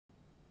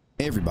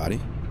Hey everybody,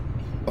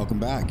 welcome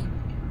back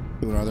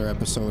to another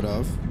episode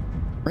of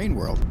Rain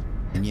World.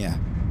 And yeah,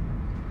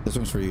 this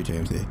one's for you,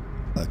 TMT.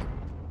 Look,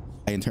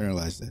 I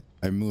internalized it.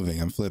 I'm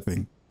moving, I'm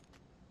flipping.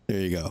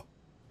 There you go.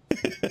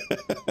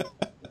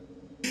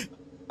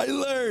 I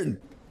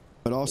learned.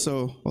 But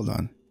also, hold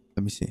on,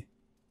 let me see.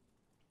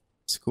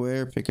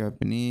 Square, pick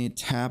up and eat,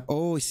 tap.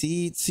 Oh,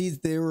 see,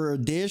 there were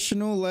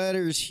additional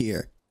letters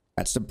here.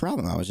 That's the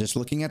problem. I was just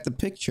looking at the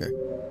picture.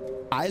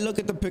 I look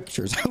at the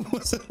pictures. I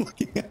wasn't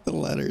looking at the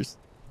letters.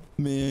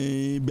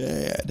 My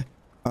bad.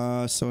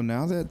 So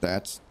now that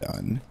that's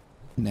done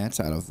and that's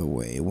out of the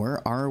way,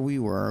 where are we?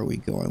 Where are we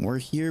going? We're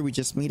here. We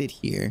just made it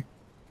here.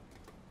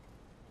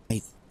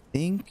 I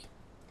think,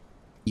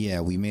 yeah,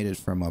 we made it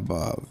from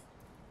above.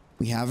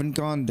 We haven't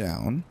gone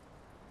down.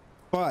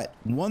 But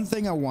one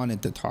thing I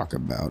wanted to talk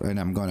about, and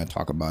I'm going to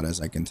talk about as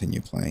I continue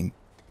playing,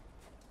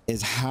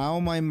 is how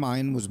my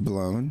mind was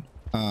blown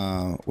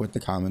with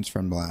the comments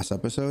from the last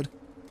episode.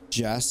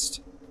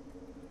 Just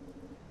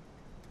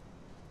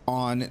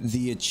on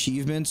the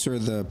achievements or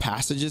the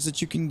passages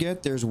that you can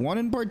get. There's one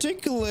in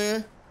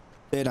particular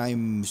that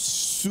I'm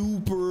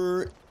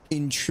super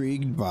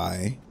intrigued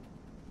by,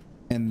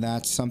 and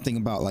that's something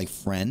about like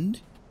friend,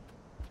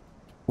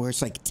 where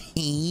it's like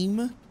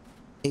tame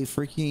a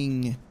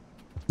freaking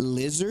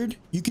lizard.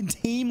 You can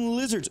tame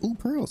lizards. Ooh,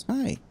 pearls.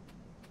 Hi.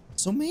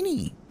 So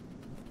many.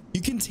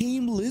 You can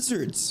tame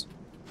lizards.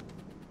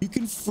 You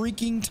can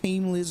freaking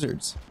tame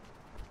lizards.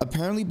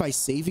 Apparently by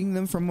saving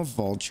them from a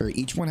vulture,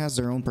 each one has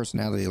their own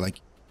personality, like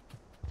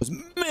was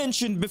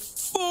mentioned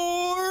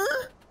before.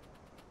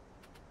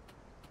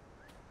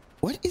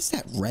 What is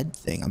that red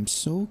thing? I'm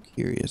so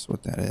curious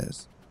what that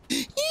is.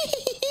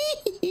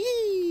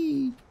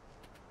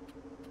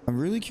 I'm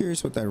really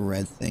curious what that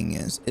red thing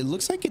is. It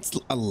looks like it's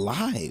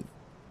alive.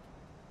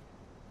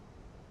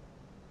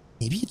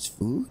 Maybe it's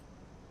food?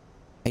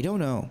 I don't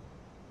know.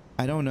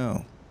 I don't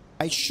know.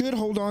 I should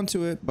hold on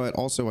to it, but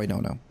also I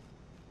don't know.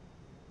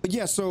 But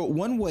yeah, so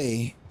one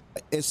way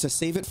is to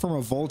save it from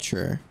a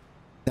vulture.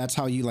 That's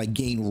how you like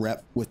gain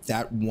rep with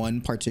that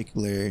one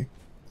particular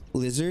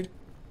lizard.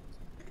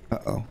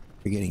 Uh-oh,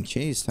 you're getting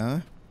chased,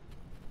 huh?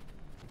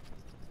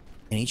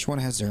 And each one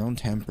has their own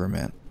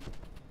temperament.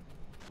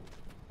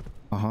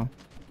 Uh-huh.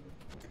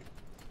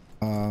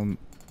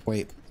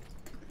 Wait.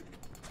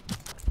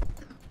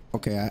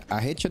 Okay,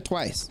 I hit you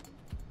twice.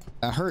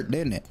 That hurt,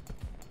 didn't it?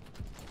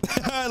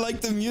 I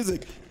like the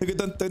music. This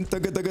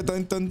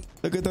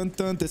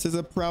is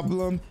a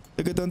problem.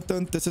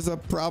 This is a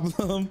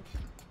problem.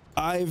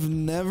 I've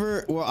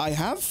never, well, I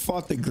have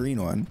fought the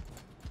green one,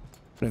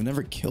 but I've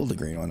never killed the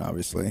green one,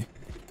 obviously,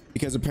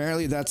 because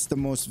apparently that's the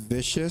most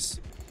vicious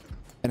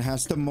and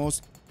has the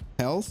most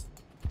health.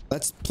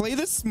 Let's play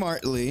this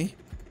smartly.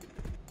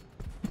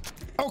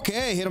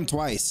 Okay, hit him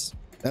twice.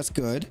 That's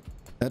good.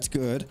 That's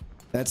good.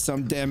 That's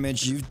some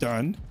damage you've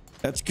done.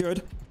 That's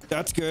good.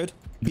 That's good.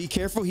 Be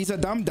careful, he's a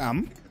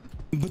dum-dum,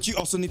 but you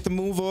also need to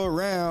move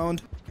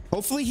around.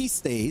 Hopefully he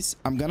stays.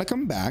 I'm gonna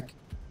come back.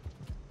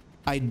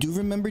 I do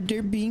remember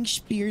there being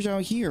spears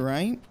out here,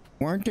 right?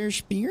 Weren't there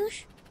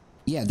spears?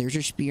 Yeah, there's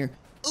a spear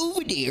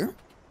over there.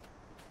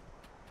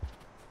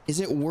 Is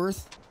it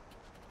worth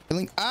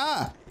killing?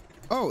 Ah!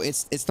 Oh,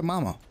 it's the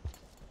mama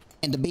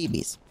and the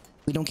babies.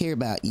 We don't care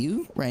about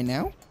you right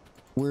now.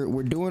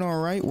 We're doing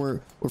all right. We're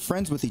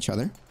friends with each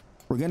other.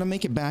 We're gonna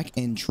make it back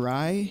and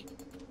try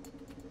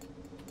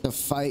to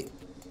fight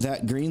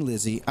that green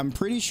Lizzie. I'm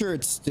pretty sure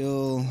it's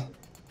still,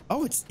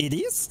 oh, it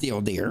is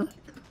still there. You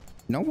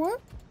know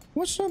what?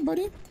 What's up,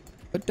 buddy?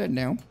 Put that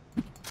down.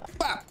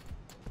 Bop.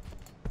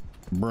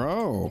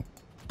 Bro,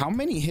 how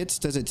many hits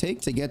does it take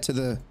to get to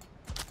the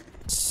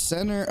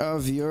center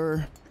of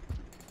your,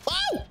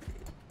 wow!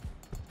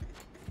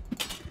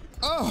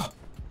 Oh,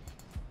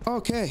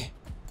 okay.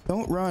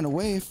 Don't run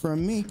away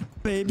from me,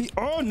 baby.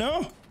 Oh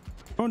no.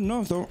 Oh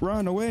no, don't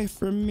run away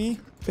from me,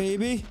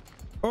 baby.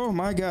 Oh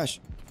my gosh.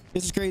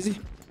 This is crazy.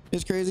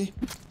 It's crazy.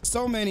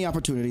 So many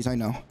opportunities, I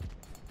know.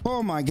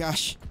 Oh my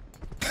gosh.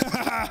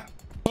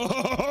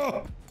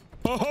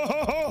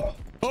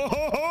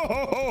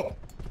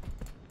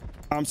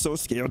 I'm so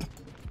scared.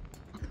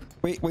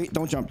 Wait,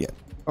 don't jump yet.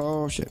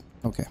 Oh shit.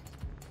 Okay.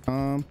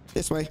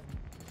 This way.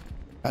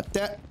 Got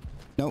that.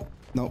 Nope.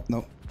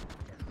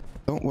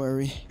 Don't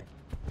worry.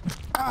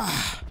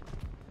 Ah!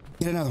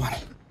 Get another one.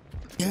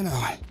 Get another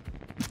one.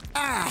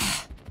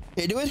 Ah!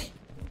 Did I do it?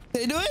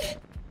 Did I do it?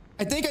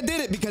 I think I did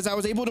it because I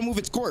was able to move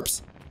its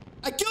corpse.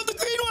 I killed the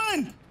green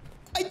one!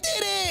 I did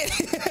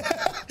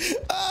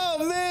it!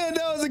 Oh man,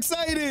 that was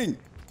exciting!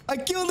 I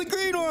killed the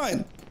green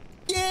one!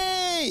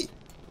 Yay!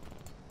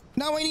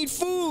 Now I need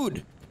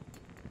food.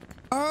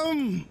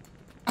 I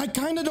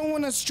kind of don't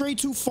want to stray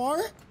too far.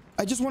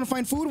 I just want to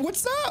find food.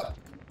 What's up?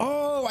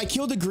 Oh, I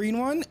killed the green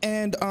one,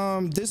 and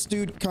this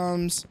dude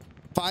comes,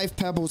 5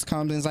 pebbles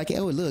comes and is like,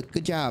 oh look,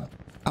 good job.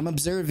 I'm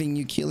observing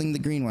you killing the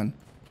green one.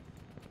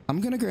 I'm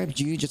gonna grab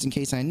you just in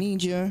case I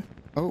need you.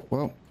 Oh,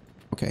 well,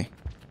 okay.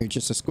 You're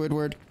just a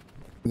Squidward.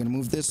 We're gonna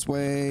move this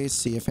way,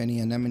 see if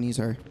any anemones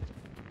are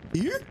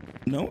here.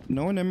 No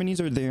anemones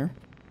are there.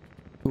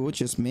 Cool,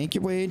 just make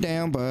your way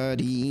down,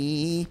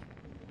 buddy.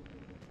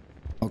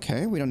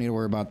 Okay, we don't need to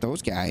worry about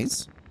those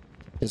guys.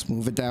 Just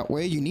move it that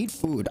way. You need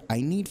food.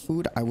 I need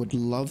food. I would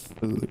love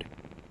food.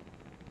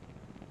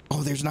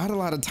 Oh, there's not a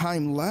lot of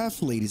time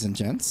left, ladies and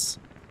gents.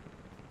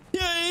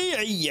 Yay,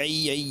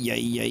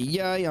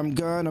 I'm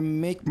gonna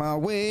make my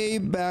way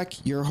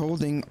back. You're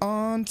holding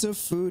on to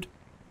food.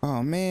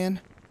 Oh,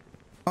 man.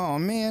 Oh,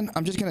 man.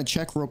 I'm just gonna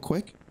check real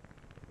quick.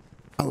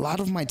 A lot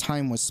of my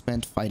time was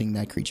spent fighting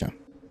that creature.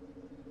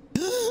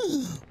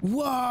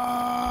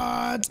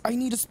 What? I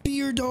need a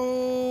spear,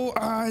 though.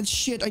 Ah,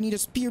 shit. I need a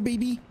spear,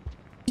 baby.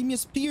 Give me a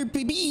spear,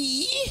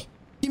 baby.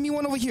 Give me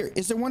one over here.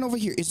 Is there one over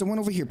here? Is there one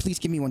over here? Please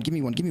give me one. Give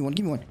me one. Give me one.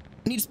 Give me one.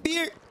 I need a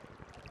spear.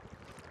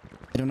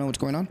 I don't know what's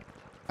going on.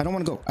 I don't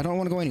want to go. I don't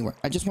want to go anywhere.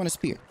 I just want a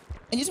spear.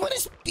 I just want a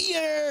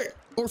spear.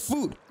 Or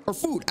food. Or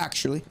food,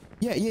 actually.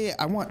 Yeah.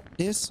 I want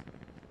this.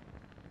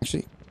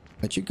 Actually,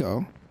 let you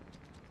go.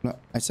 No,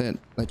 I said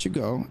let you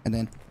go. And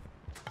then...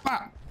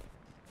 Pa!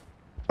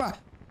 Pa!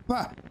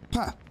 Pa!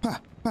 Pa! Pa!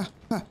 Pa!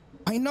 Pa!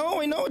 I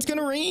know. It's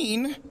gonna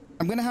rain.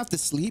 I'm gonna have to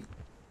sleep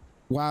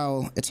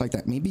while it's like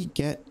that. Maybe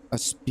get a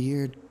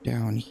spear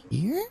down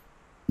here?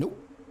 Nope.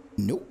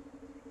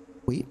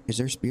 Wait, is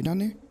there a spear down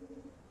there?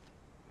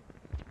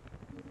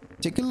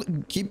 Take a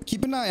look.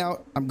 Keep an eye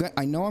out.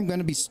 I know I'm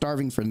gonna be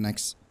starving for the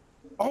next...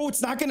 Oh,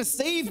 it's not gonna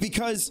save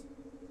because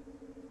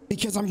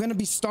I'm gonna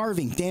be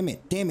starving. Damn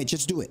it.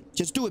 Just do it.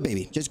 Just do it,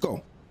 baby. Just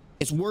go.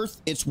 It's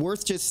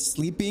worth just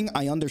sleeping.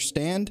 I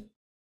understand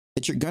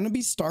that you're gonna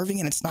be starving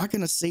and it's not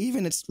gonna save,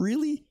 and it's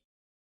really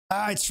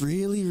I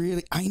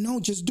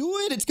know. Just do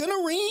it. It's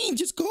gonna rain.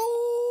 Just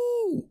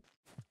go.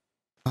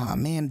 Ah,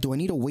 man. Do I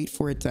need to wait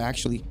for it to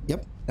actually...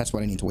 Yep. That's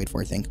what I need to wait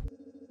for, I think.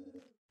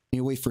 I need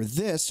to wait for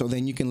this so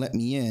then you can let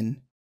me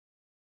in.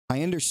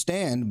 I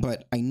understand,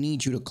 but I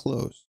need you to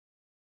close.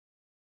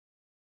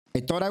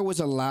 I thought I was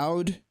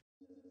allowed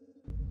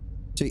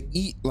to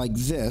eat like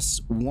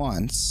this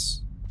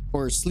once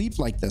or sleep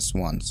like this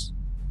once.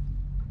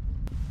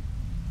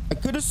 I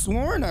could have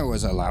sworn I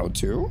was allowed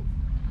to.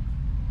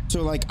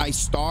 So, like, I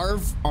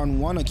starve on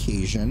one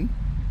occasion.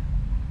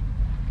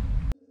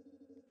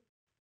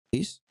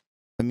 Please,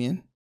 let me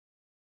in.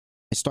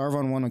 I starve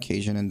on one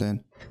occasion and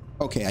then...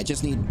 Okay, I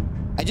just need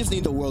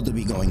the world to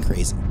be going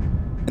crazy.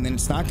 And then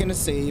it's not going to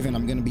save and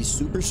I'm going to be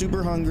super,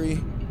 super hungry.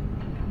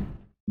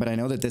 But I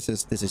know that this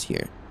is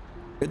here.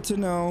 Good to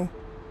know.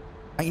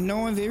 I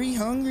know I'm very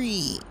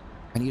hungry.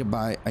 I need to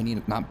buy...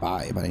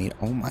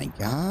 Oh my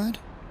God.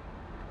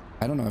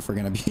 I don't know if we're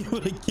going to be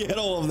able to get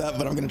all of that,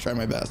 but I'm going to try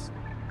my best.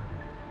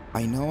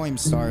 I know I'm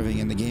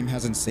starving and the game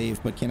hasn't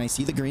saved, but can I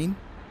see the green?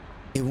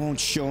 It won't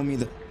show me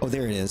the... Oh,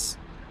 there it is.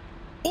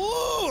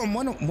 Oh, I'm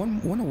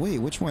one away.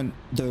 Which one?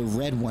 The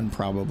red one,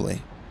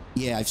 probably.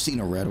 Yeah, I've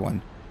seen a red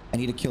one. I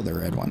need to kill the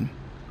red one.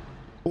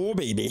 Oh,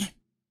 baby.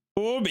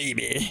 Oh,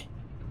 baby.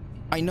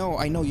 I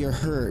know you're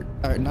hurt.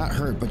 Not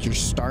hurt, but you're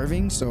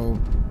starving, so...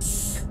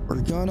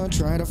 We're gonna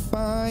try to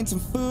find some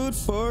food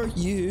for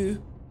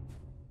you.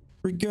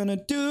 We're gonna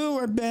do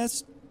our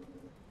best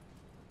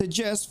to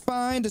just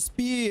find a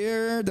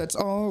spear. That's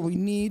all we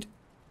need.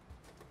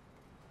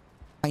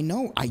 I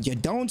know. You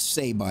don't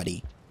say,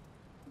 buddy.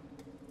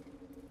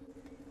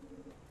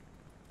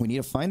 We need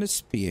to find a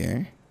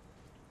spear.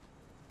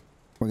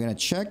 We're gonna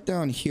check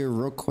down here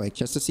real quick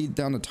just to see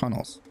down the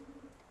tunnels.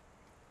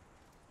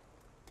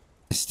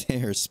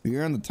 Stairs,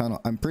 spear on the tunnel.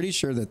 I'm pretty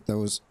sure that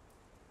those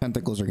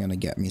tentacles are gonna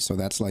get me, so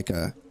that's like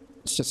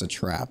it's just a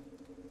trap.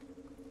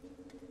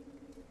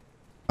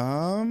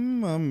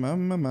 Can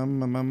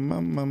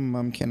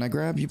I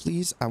grab you,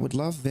 please? I would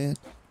love it.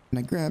 Can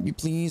I grab you,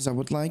 please? I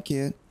would like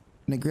it.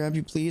 Can I grab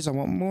you, please? I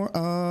want more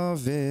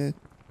of it.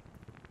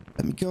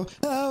 Let me go.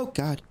 Oh,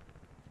 God.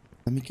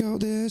 Let me go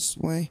this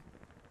way.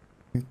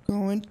 You're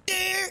going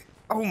there.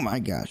 Oh, my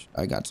gosh.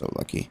 I got so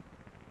lucky.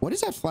 What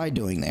is that fly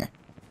doing there?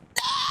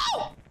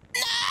 No!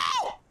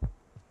 No!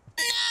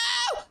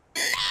 No!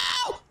 No!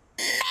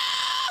 No!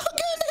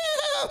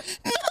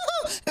 No! No!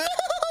 No!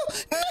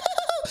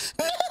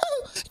 No!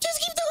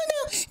 Just keep doing that.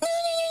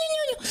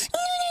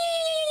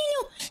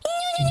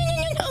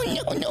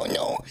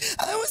 No.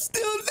 I was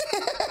still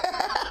there.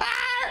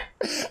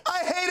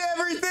 I hate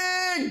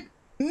everything.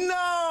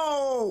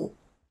 No.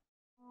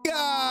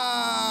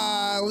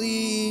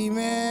 Golly,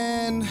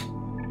 man.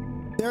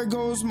 There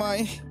goes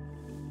my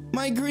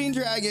green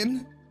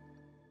dragon.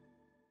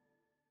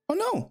 Oh,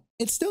 no.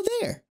 It's still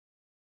there.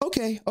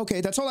 Okay.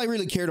 That's all I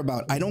really cared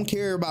about. I don't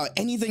care about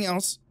anything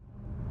else.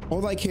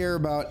 All I care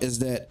about is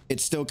that it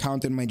still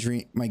counted my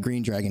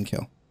green dragon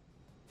kill.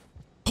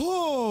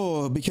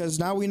 Oh, because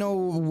now we know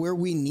where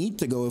we need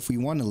to go if we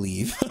want to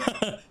leave.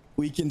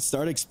 We can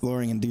start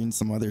exploring and doing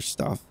some other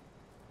stuff.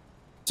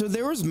 So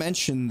there was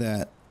mention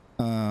that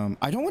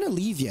I don't want to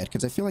leave yet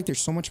because I feel like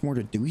there's so much more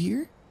to do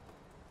here.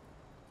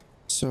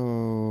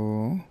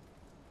 So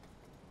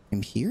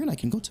I'm here and I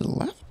can go to the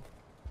left.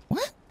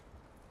 What?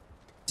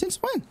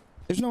 Since when?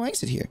 There's no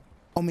exit here.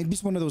 Oh, maybe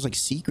it's one of those like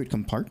secret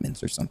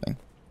compartments or something.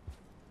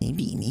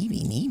 Maybe.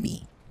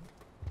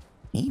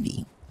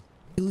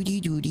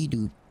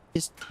 Doody.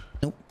 Just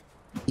nope.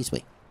 This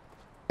way.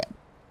 Grab.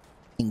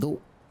 And go.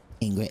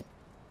 And grab.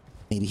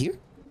 Maybe here?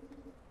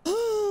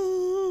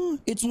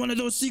 It's one of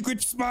those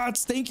secret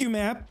spots. Thank you,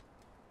 map.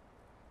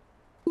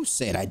 Who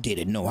said I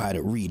didn't know how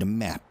to read a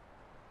map?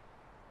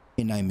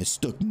 And I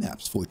mistook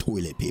maps for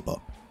toilet paper.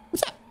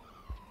 What's up?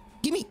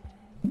 Gimme!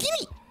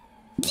 Gimme!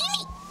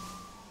 Gimme!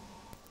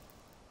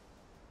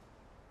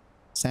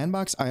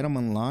 Sandbox item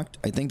unlocked.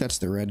 I think that's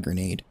the red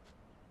grenade.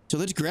 So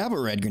let's grab a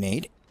red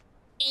grenade.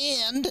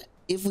 And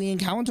if we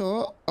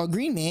encounter a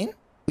green man,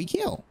 we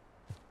kill.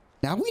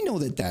 Now we know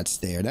that that's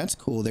there. That's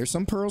cool. There's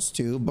some pearls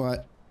too,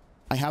 but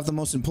I have the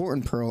most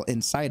important pearl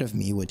inside of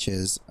me, which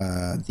is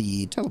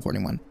the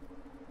teleporting one.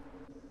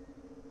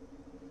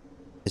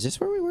 Is this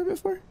where we were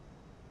before?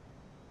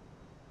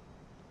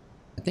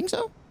 I think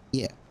so.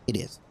 Yeah, it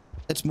is.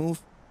 Let's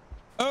move.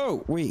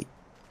 Oh, wait.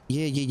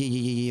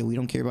 Yeah. We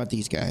don't care about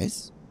these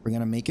guys. We're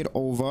gonna make it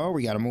over.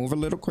 We gotta move a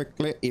little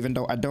quickly, even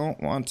though I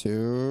don't want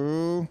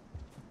to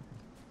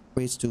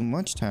waste too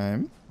much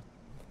time.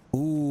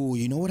 Ooh,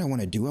 you know what I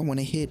want to do? I want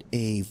to hit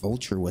a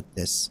vulture with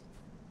this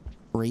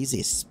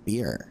crazy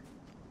spear.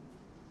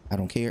 I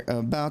don't care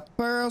about the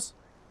pearls.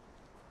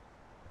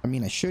 I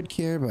mean, I should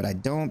care, but I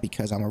don't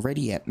because I'm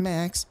already at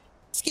max.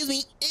 Excuse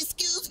me.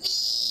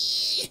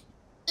 Excuse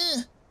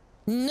me.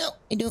 No,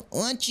 I don't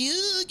want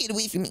you. Get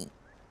away from me.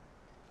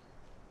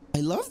 I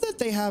love that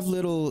they have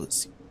little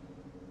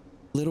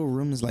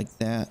rooms like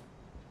that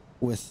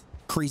with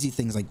crazy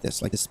things like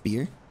this, like the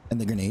spear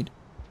and the grenade.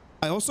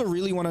 I also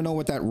really want to know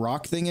what that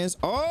rock thing is.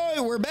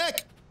 Oh, we're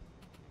back.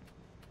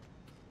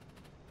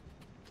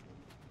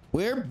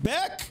 We're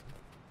back.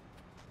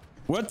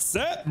 What's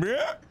that, bro?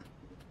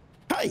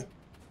 Hi.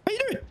 How you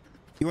doing?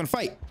 You want to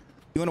fight?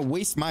 You want to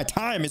waste my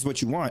time is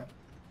what you want.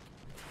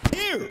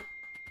 Ew.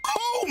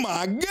 Oh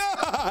my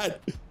God.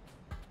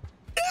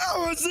 That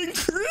was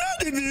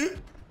incredible.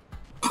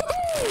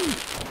 Woo-hoo.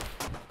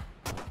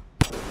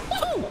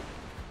 Woo-hoo.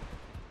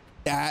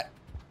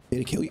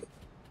 Did it kill you?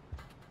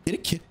 Did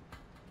it kill?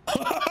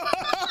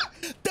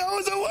 That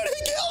was a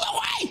one-hit kill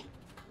away.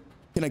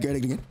 Can I grab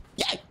it again?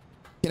 Yeah.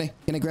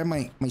 Can I grab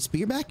my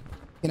spear back?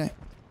 Can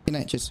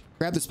I just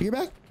grab the spear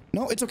back?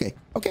 No, it's okay.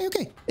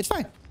 Okay. It's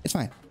fine. It's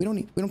fine. We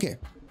don't care.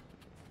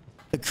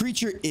 The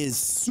creature is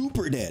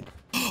super dead.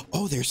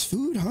 Oh, there's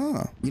food,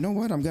 huh? You know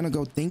what? I'm gonna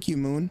go. Thank you,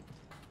 Moon.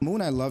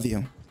 Moon, I love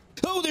you.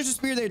 Oh, there's a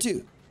spear there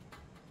too.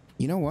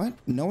 You know what?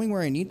 Knowing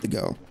where I need to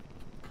go,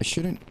 I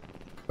shouldn't.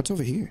 What's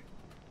over here?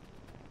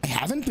 I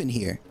haven't been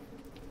here.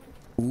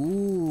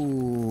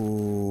 Ooh.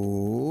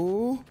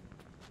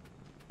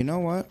 You know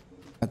what?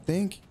 I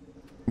think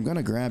I'm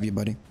gonna grab you,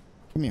 buddy.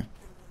 Come here.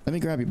 Let me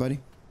grab you, buddy.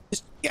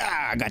 Just,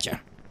 yeah, I gotcha.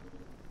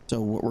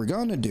 So what we're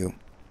gonna do,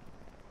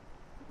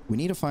 we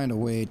need to find a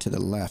way to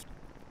the left.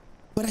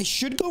 But I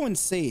should go and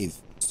save.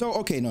 So,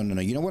 okay, no.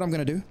 You know what I'm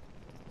gonna do?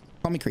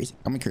 Call me crazy.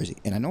 Call me crazy.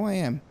 And I know I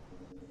am.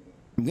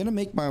 I'm gonna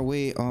make my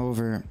way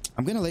over.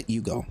 I'm gonna let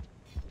you go.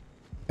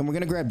 And we're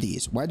gonna grab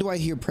these. Why do I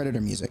hear predator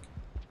music?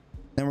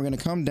 Then we're gonna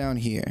come down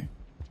here.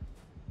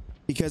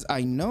 Because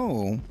I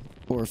know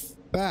for a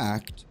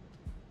fact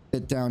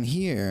that down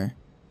here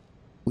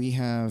we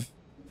have...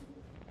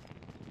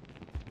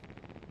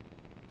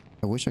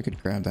 I wish I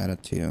could grab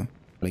that too,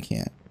 but I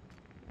can't.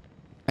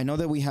 I know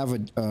that we have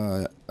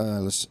a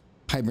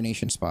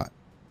hibernation spot.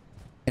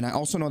 And I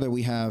also know that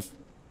we have...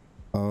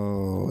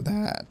 Oh,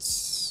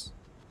 that's...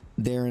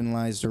 Therein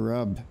lies the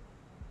rub.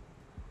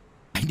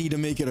 I need to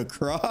make it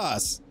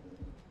across.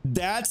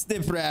 That's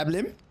the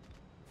problem.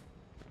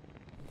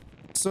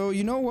 So,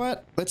 you know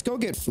what? Let's go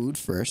get food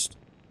first.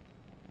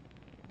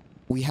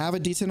 We have a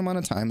decent amount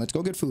of time. Let's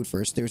go get food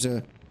first. There's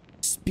a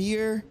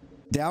spear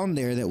down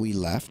there that we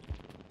left.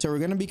 So we're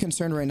going to be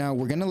concerned right now.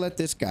 We're going to let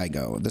this guy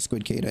go, the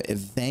squid cata,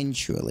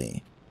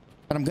 eventually.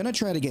 But I'm going to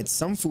try to get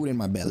some food in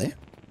my belly.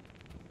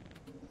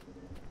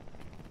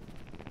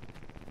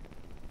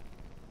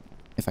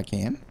 If I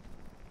can.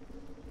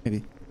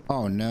 Maybe.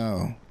 Oh,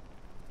 no.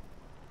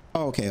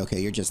 Oh, okay.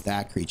 You're just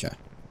that creature.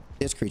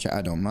 This creature,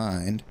 I don't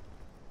mind.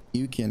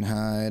 You can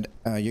hide.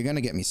 You're going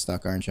to get me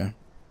stuck, aren't you?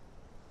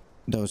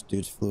 Those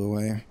dudes flew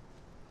away.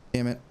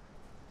 Damn it.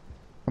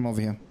 Come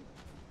over here.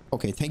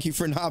 Okay, thank you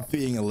for not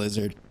being a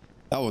lizard.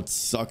 That would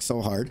suck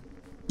so hard.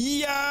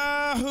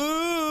 Yahoo!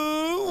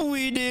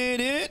 We did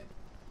it.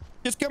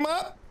 Just come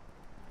up.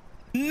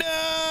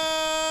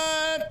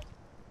 No.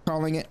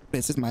 Calling it.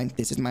 This is mine.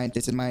 This is mine.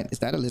 This is mine. Is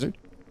that a lizard?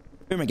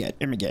 Oh my god.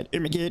 Oh my god. Oh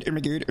my god. Oh my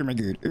god. Oh my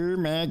god. Oh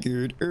my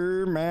god.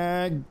 Oh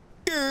my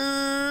god.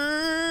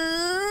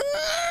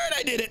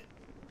 I did it.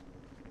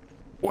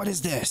 What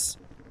is this?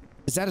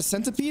 Is that a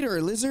centipede or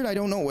a lizard? I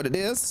don't know what it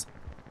is.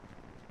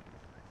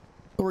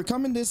 But we're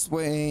coming this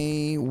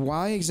way.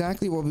 Why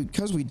exactly? Well,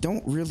 because we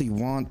don't really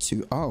want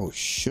to. Oh,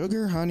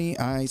 sugar, honey,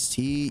 iced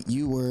tea.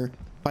 You were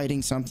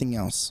fighting something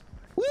else.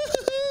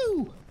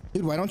 Woohoo!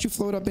 Dude, why don't you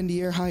float up in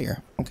the air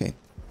higher? Okay.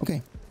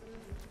 Okay.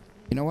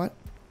 You know what?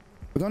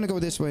 We're going to go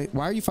this way.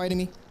 Why are you fighting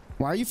me?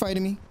 Why are you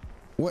fighting me?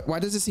 Why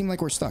does it seem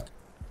like we're stuck?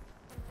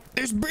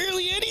 There's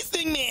barely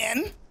anything,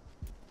 man.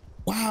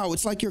 Wow,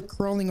 it's like you're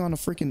crawling on a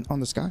freaking on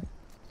the sky.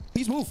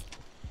 Please move.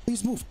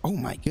 Please move. Oh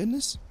my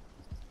goodness.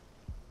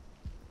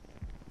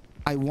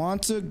 I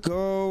want to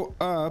go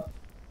up,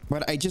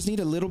 but I just need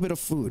a little bit of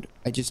food.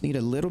 I just need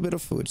a little bit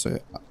of food. So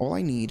all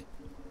I need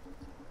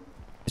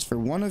is for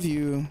one of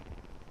you.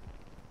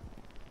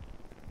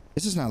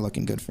 This is not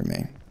looking good for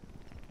me.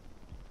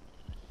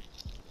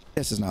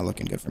 This is not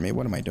looking good for me.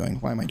 What am I doing?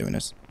 Why am I doing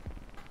this?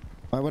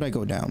 Why would I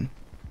go down?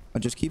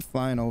 I'll just keep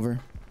flying over.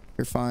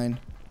 You're fine.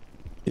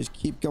 Just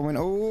keep going.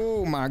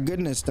 Oh my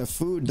goodness. The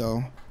food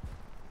though.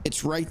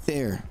 It's right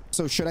there.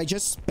 So should I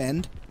just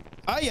spend?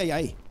 Ay, ay,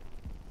 ay.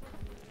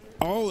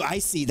 Oh, I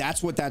see.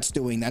 That's what that's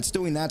doing. That's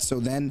doing that so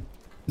then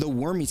the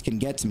wormies can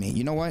get to me.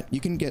 You know what? You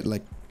can get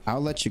like,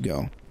 I'll let you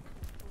go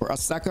for a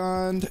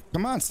second.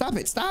 Come on, stop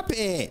it. Stop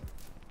it.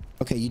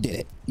 Okay, you did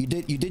it. You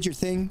did your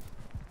thing.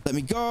 Let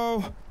me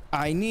go.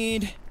 I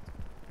need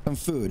some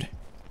food.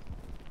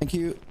 Thank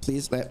you.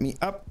 Please let me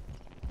up.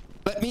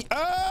 Let me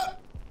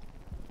up.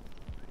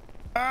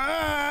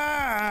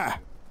 Ah!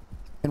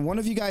 And one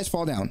of you guys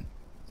fall down.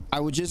 I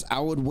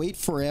would wait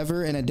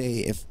forever and a day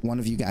if one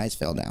of you guys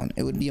fell down.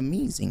 It would be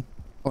amazing.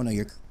 Oh no,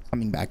 you're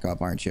coming back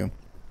up, aren't you?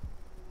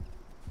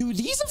 Do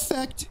these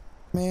affect?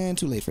 Man,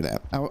 too late for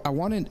that. I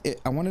wanted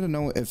to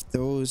know if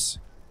those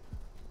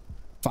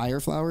fire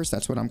flowers,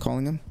 that's what I'm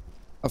calling them,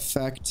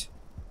 affect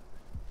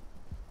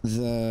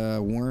the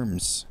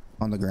worms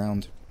on the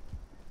ground.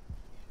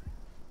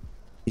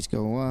 Please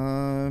go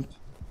up.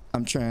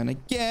 I'm trying to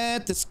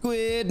get the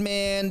squid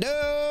man.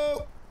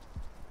 No.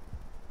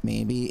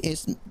 Maybe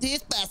it's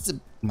this possible.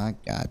 My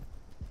God.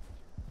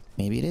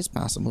 Maybe it is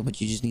possible,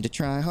 but you just need to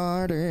try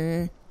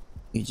harder.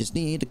 You just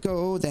need to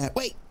go that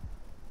way.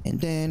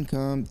 And then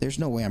come. There's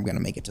no way I'm going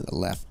to make it to the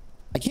left.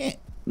 I can't.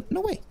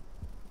 No way.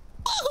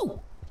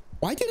 Oh!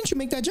 Why didn't you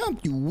make that jump,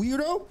 you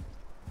weirdo?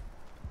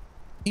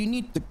 You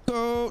need to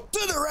go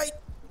to the right.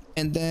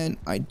 And then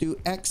I do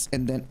X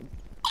and then.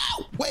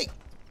 Oh! Wait.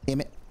 Damn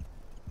it.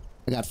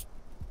 I got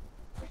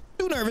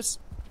too nervous.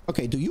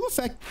 Okay, do you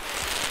affect?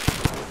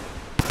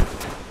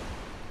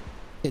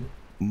 It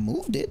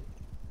moved it.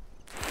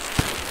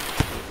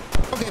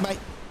 Okay, bye.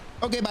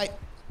 Okay, bye.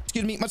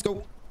 Excuse me. Let's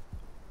go.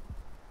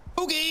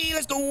 Okay,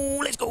 let's go.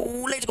 Let's go.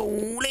 Let's go.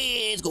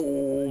 Let's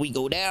go. We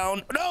go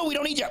down. No, we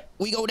don't need you.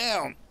 We go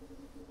down.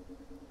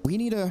 We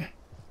need to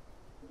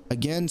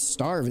again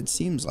starve. It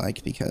seems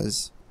like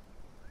because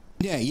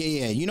yeah.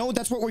 You know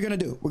that's what we're gonna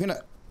do. We're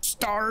gonna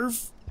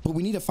starve, but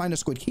we need to find a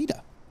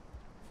squidkita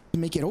to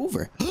make it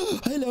over.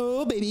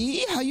 Hello,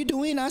 baby. How you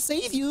doing? I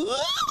saved you.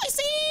 I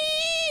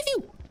saved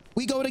you.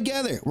 We go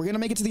together. We're gonna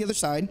make it to the other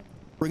side.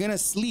 We're gonna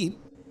sleep.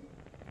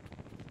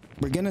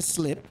 We're gonna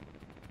slip.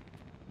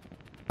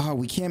 Oh,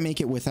 we can't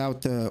make it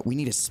without the. We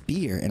need a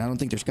spear, and I don't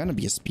think there's gonna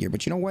be a spear.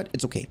 But you know what?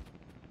 It's okay.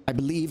 I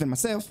believe in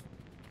myself.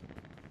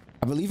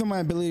 I believe in my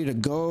ability to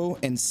go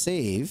and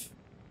save.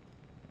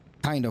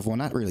 Kind of. Well,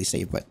 not really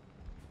save, but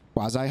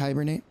quasi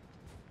hibernate.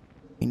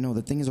 You know,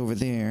 the thing is over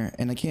there,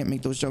 and I can't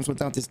make those jumps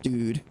without this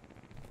dude.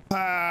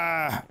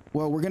 Ah!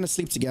 Well, we're gonna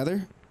sleep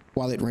together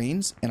while it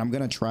rains, and I'm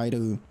gonna try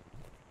to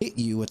hit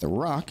you with a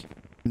rock,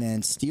 and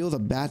then steal the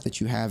bat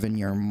that you have in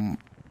your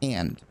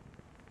hand.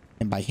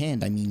 And by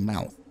hand, I mean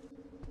mouth.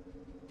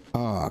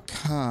 Oh,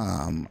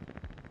 come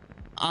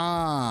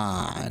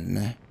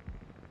on.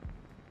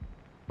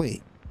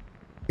 Wait,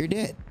 you're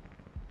dead,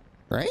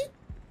 right?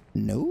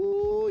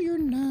 No, you're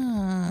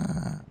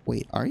not.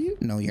 Wait, are you?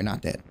 No, you're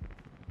not dead.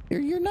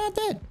 You're not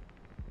dead.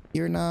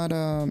 You're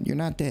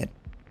not dead.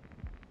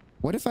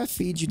 What if I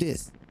feed you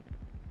this?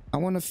 I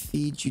want to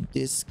feed you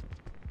this.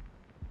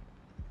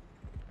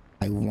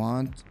 I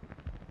want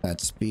that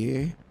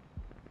spear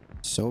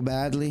so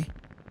badly.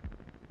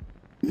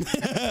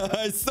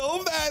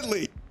 So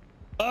badly.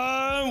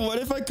 What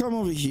if I come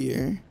over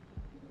here?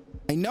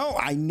 I know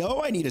I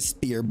need a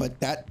spear, but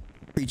that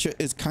creature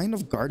is kind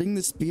of guarding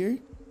the spear.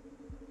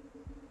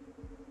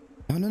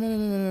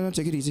 No.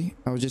 Take it easy.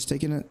 I was just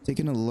taking a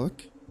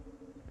look.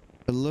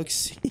 A look.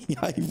 See,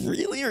 I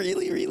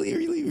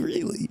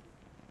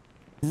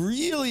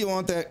really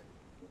want that.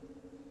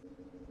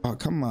 Oh,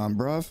 come on,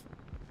 bruv.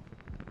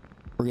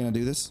 We're gonna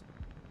do this.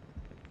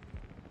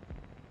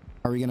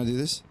 Are we gonna do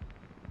this?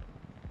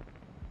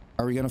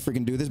 Are we gonna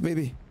freaking do this,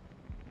 baby?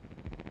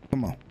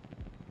 Come on.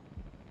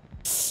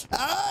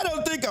 I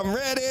don't think I'm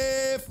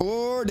ready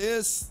for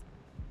this.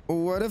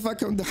 What if I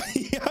come down?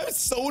 I'm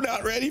so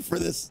not ready for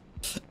this.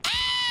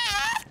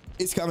 Ah!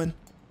 It's coming.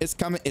 It's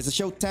coming. It's a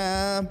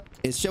showtime.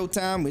 It's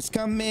showtime. It's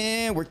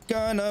coming. We're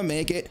gonna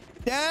make it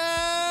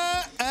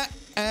down.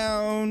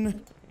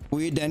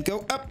 We then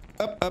go up.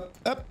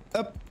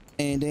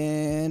 And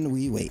then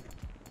we wait.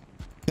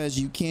 Because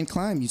you can't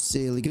climb, you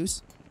silly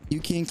goose. You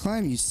can't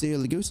climb, you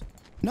silly goose.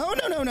 No.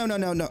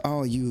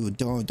 Oh, you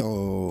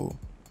dodo.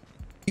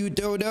 You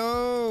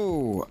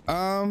dodo.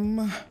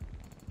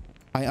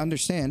 I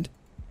understand.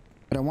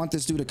 But I want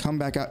this dude to come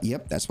back out.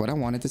 Yep, that's what I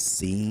wanted to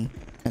see.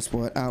 That's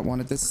what I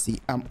wanted to see.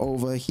 I'm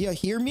over here.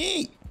 Hear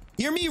me.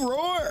 Hear me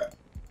roar.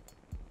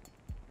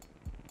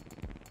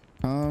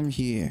 Come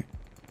here.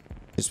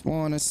 Just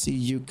want to see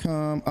you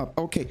come up.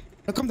 Okay.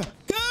 Now come down.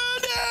 Come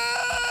down.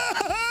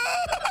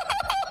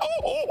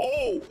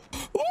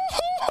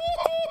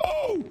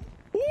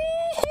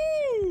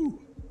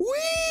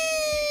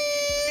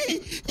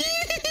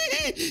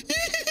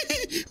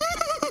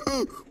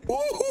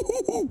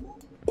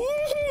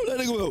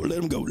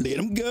 him go. Let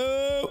him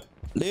go.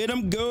 Let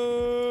him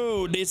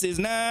go. This is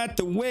not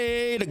the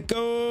way to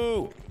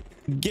go.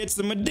 Get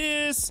some of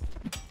this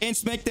and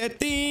smack that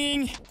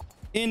thing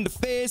in the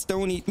face.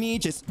 Don't eat me,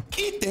 just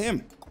eat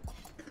them.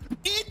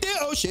 Eat them.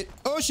 Oh shit.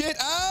 Oh shit.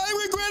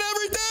 I regret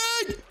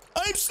everything.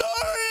 I'm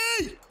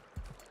sorry.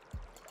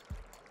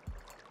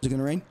 Is it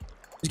gonna rain?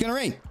 It's gonna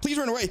rain. Please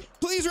run away.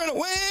 Please run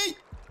away.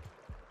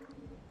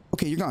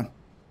 Okay, you're gone.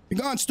 You're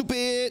gone,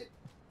 stupid.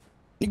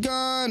 You're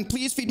gone.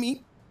 Please feed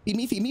me. Feed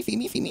me, feed me, feed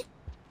me, feed me.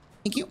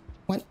 Thank you.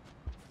 1,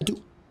 a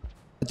 2,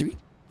 a 3,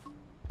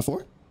 a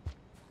 4.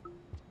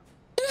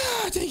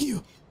 Ah, thank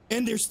you.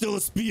 And there's still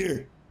a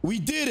spear. We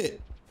did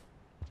it.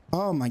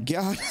 Oh my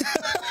god.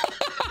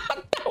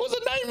 That was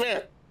a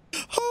nightmare.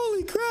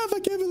 Holy crap, I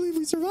can't believe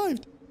we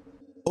survived.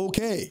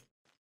 Okay.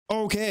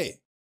 Okay.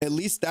 At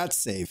least that's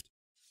saved.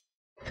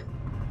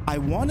 I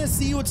want to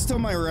see what's to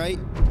my right,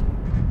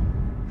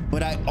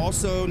 but I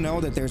also know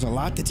that there's a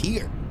lot that's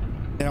here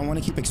that I want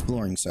to keep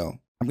exploring. So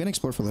I'm going to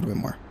explore for a little bit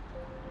more.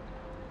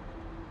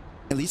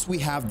 At least we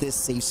have this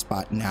safe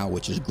spot now,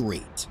 which is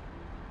great.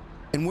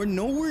 And we're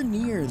nowhere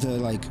near the,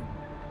 like,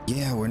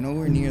 yeah, we're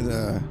nowhere near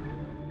the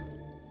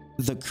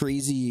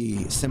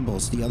crazy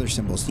symbols, the other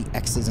symbols, the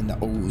X's and the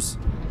O's.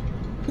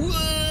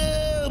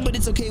 Whoa, but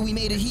it's okay. We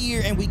made it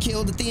here and we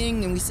killed the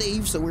thing and we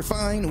saved, so we're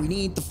fine. We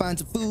need to find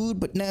some food,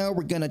 but now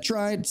we're gonna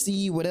try to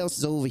see what else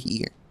is over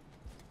here.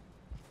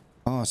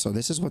 Oh, so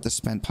this is what the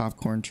spent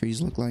popcorn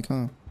trees look like,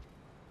 huh?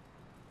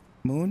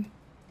 Moon,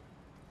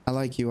 I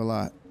like you a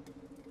lot.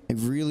 I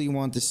really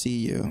want to see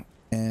you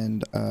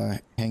and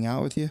hang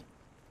out with you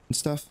and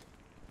stuff.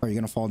 Or you're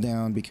gonna fall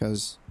down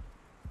because,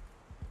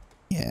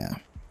 yeah,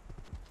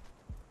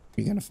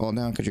 you're gonna fall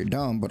down because you're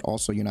dumb, but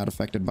also you're not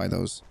affected by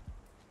those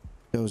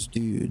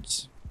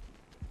dudes.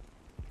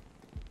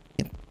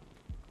 Yep.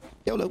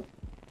 YOLO.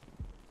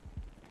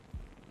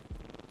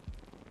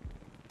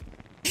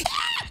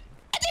 Ah!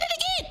 I did it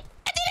again!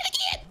 I did it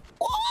again!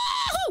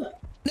 Whoa!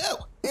 No!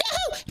 No!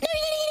 No,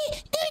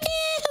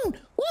 no!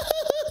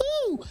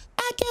 Woohoo!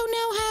 I don't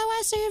know how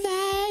I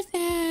survived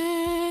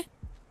that.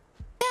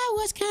 That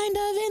was kind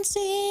of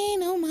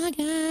insane. Oh my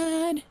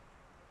god.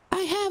 I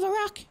have a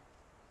rock.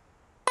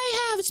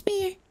 I have a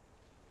spear.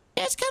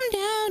 Just come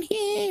down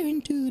here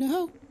into the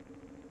hole.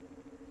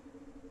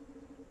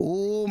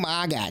 Oh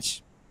my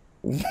gosh.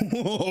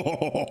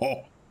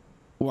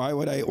 Why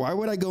would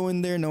I go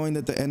in there knowing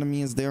that the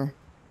enemy is there?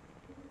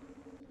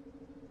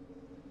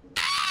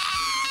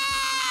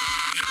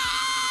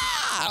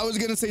 I was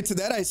gonna say to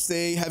that, I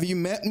say, have you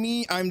met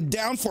me? I'm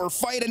down for a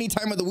fight any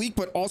time of the week,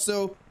 but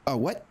also,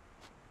 what?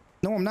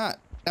 No, I'm not.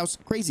 That was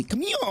crazy. Come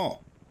here.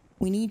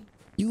 We need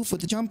you for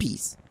the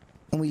jumpies.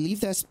 And we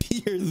leave that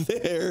spear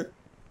there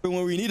for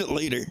when we need it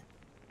later.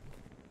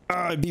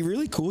 It'd be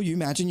really cool. You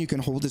imagine you can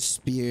hold a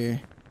spear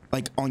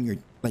like on your,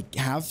 like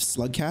have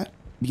Slugcat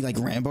be like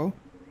Rambo.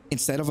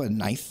 Instead of a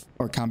knife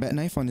or combat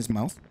knife on his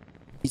mouth,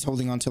 he's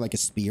holding onto like a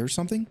spear or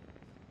something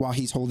while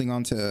he's holding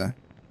on to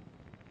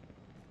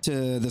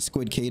the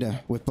Squid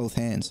Kata with both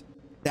hands.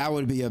 That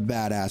would be a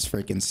badass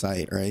freaking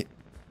sight, right?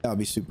 That would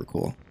be super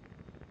cool.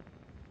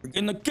 We're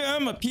gonna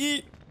come up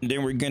here, and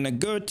then we're gonna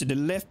go to the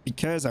left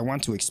because I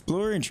want to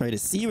explore and try to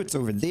see what's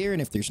over there.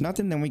 And if there's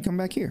nothing, then we come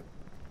back here.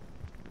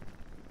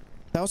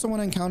 I also want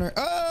to encounter.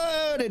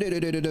 Oh,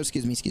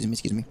 excuse me.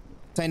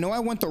 So I know I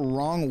went the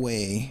wrong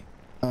way,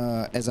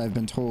 as I've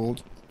been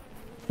told.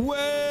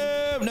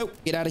 Whoa! Nope.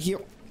 Get out of here.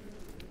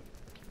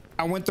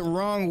 I went the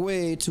wrong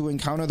way to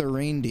encounter the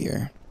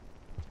reindeer.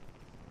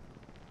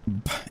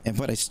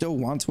 But I still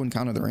want to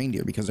encounter the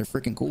reindeer because they're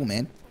freaking cool,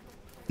 man.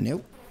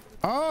 Nope.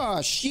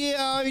 Ah, shit,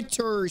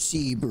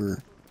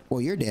 Seaber. Well,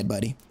 you're dead,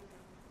 buddy.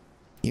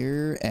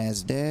 You're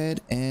as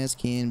dead as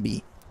can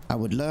be. I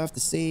would love to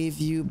save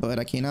you, but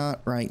I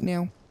cannot right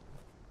now.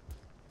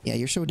 Yeah,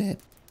 you're so dead.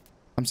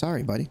 I'm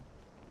sorry, buddy.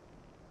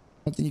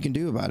 Nothing you can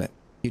do about it.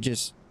 You're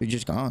just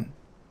gone.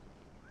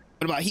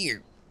 What about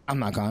here? I'm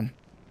not gone.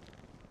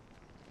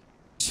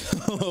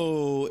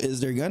 So, is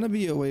there gonna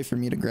be a way for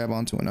me to grab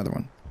onto another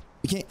one?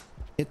 You can't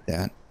hit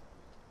that. Can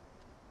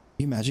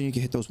you imagine you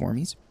can hit those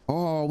wormies?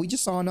 Oh, we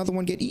just saw another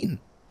one get eaten.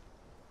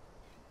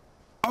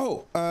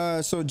 Oh,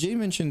 so Jay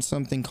mentioned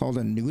something called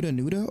a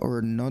nuda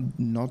or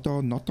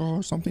nota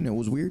or something. It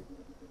was weird.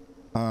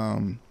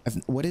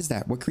 What is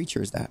that? What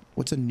creature is that?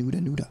 What's a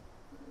nuda?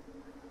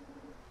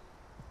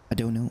 I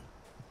don't know.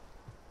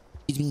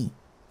 Excuse me.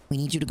 We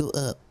need you to go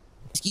up.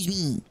 Excuse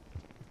me.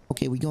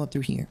 Okay, we go up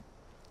through here.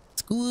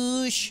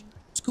 Squish,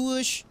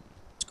 squish,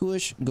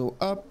 squish. Go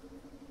up.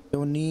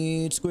 Don't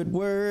need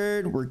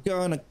Squidward. We're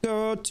gonna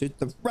go to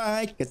the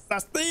right, cause I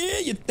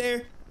see you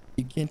there.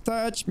 You can't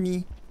touch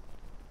me.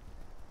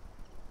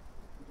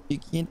 You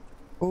can't.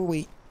 Oh,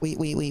 wait.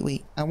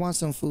 I want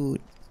some food.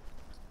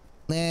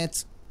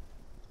 Let's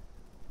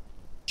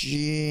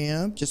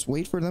jump. Just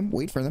wait for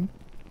them.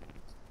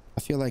 I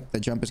feel like the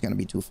jump is gonna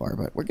be too far,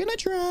 but we're gonna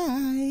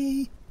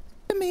try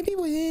to maybe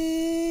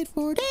wait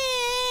for it.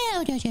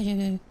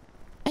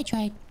 I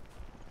tried.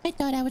 I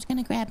thought I was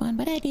gonna grab one,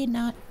 but I did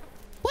not.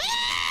 Woo!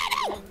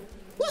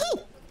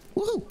 Woohoo!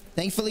 Woohoo!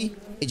 Thankfully,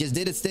 it just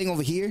did its thing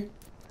over here.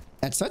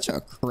 That's such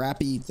a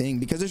crappy thing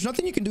because there's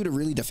nothing you can do to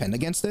really defend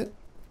against it.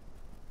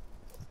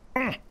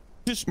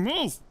 Just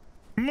move.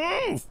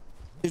 Move.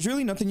 There's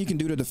really nothing you can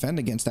do to defend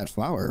against that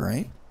flower,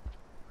 right?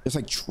 Just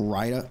like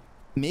try to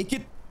make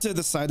it to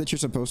the side that you're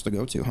supposed to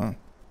go to, huh?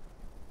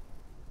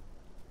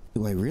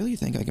 Do I really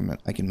think I can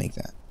make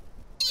that?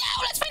 Yo,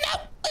 let's find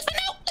out. Let's find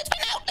out. Let's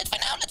find out. Let's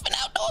find out. Let's find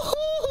out.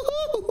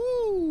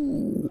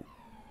 Oh,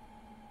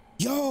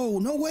 yo,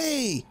 no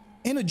way.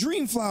 And a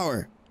dream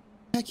flower.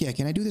 Heck yeah.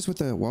 Can I do this with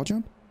the wall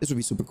jump? This would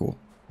be super cool.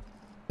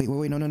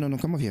 Wait. No.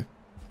 Come up here.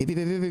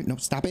 Wait. No,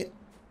 stop it.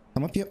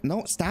 Come up here.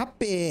 No, stop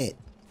it.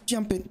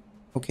 Jump it.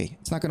 Okay,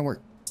 it's not gonna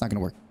work. It's not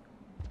gonna work.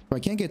 So I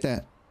can't get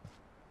that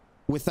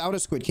without a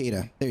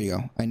squidcada. There you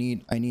go. I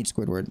need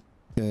Squidward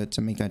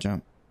to make that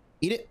jump.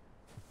 Eat it.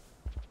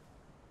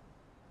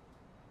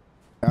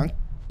 Thank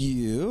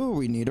you.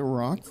 We need a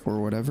rock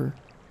for whatever.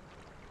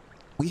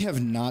 We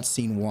have not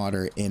seen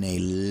water in a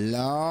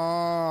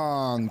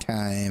long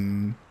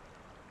time.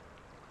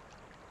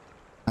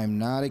 I'm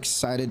not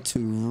excited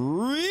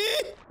to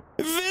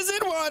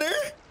revisit water,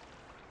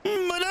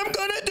 but I'm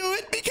gonna do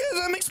it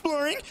because I'm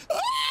exploring.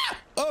 Ah!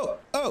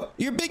 Oh,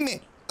 you're big man.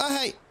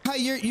 Hi,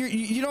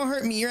 you don't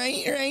hurt me,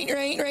 right?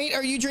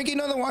 Are you drinking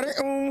all the water?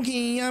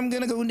 Okay, I'm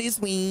gonna go this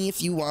way.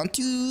 If you want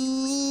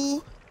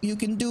to, you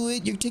can do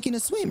it. You're taking a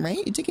swim, right?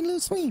 You're taking a little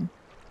swim.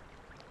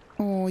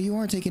 Oh, you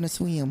are taking a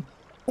swim.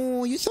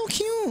 Oh, you're so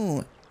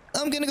cute.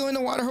 I'm gonna go in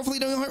the water. Hopefully,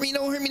 don't hurt me.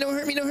 Don't hurt me.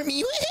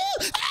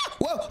 Woohoo! Ah!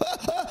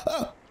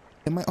 Whoa!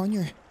 Am I on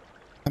your?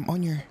 I'm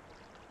on your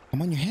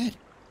head.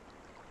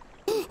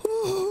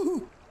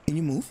 Can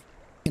you move?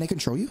 Can I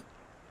control you?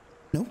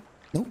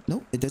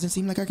 No. It doesn't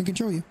seem like I can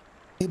control you.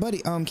 Hey, buddy.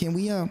 Can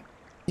we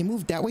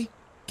move that way?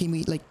 Can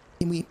we like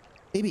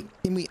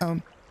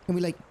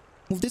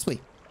move this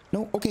way?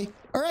 No. Okay.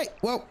 All right.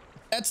 Well,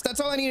 that's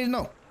all I needed to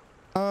know.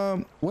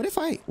 What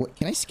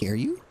can I scare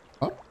you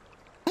up?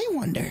 I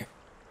wonder.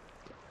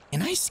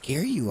 Can I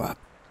scare you up?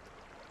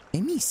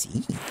 Let me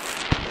see.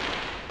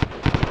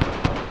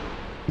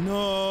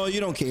 No, you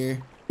don't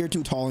care. You're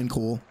too tall and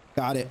cool.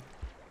 Got it.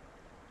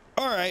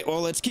 All right,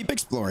 well, let's keep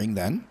exploring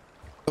then.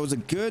 It was a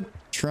good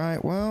try.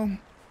 Well,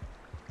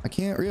 I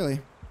can't really.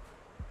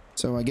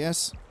 So I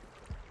guess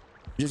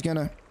I'm just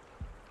gonna...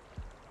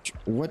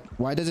 What?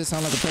 Why does it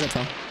sound like a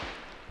predator?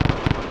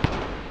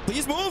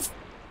 Please move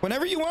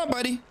whenever you want,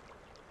 buddy.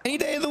 Any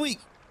day of the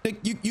week. Like,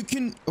 you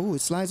can... Oh,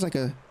 it slides like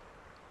a...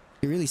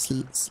 You're really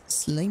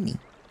slimy.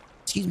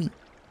 Excuse me.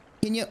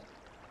 Can you...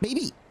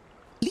 Baby,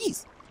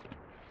 please.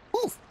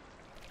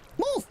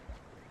 Move.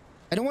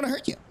 I don't want to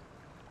hurt you.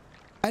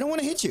 I don't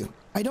want to hit you.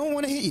 I don't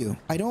want to hit you.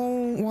 I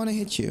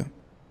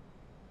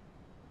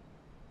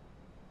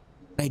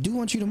do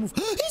want you to move.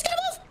 He's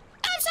gonna move.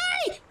 I'm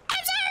sorry. I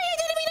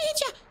didn't mean to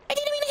hit you. I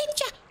didn't mean to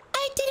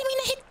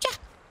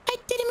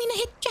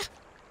hit you.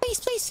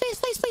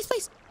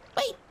 Please.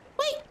 Wait.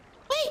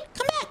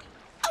 Come back.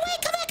 Oh, wait.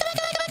 Come back.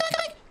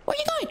 Where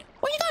you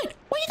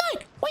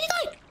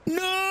going?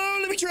 No,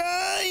 let me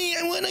try.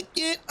 I want to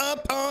get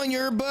up on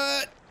your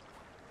butt.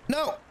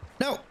 No.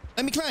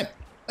 Let me climb.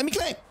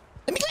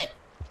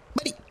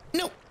 Buddy,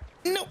 no.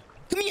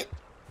 Come here.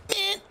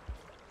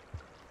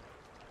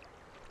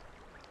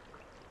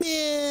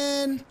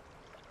 Man.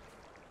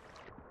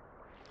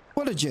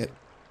 What a jet.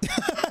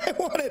 I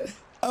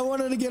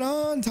wanted to get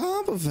on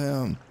top of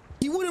him.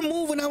 He wouldn't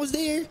move when I was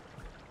there.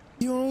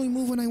 He would only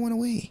move when I went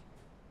away.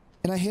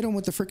 And I hit him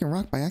with the freaking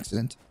rock by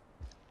accident.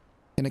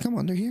 Can I come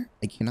under here?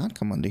 I cannot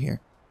come under here.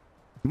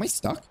 Am I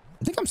stuck?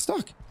 I think I'm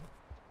stuck.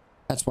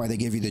 That's why they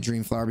give you the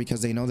dream flower,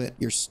 because they know that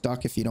you're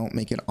stuck if you don't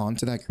make it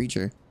onto that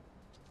creature.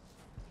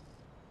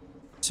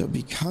 So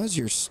because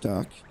you're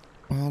stuck,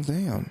 well,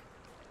 damn.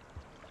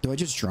 Do I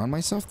just drown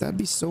myself? That'd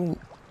be so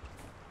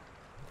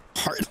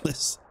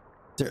heartless.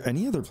 Is there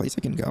any other place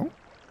I can go?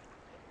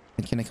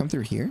 And can I come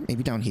through here?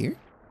 Maybe down here?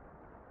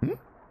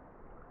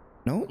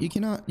 No, you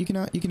cannot.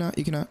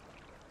 Can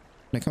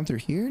I come through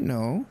here?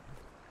 No.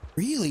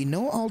 Really?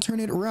 No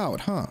alternate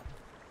route, huh?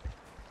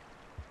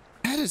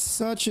 That is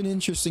such an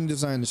interesting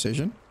design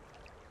decision.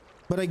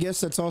 But I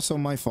guess that's also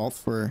my fault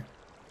for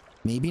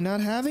maybe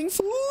not having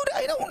food.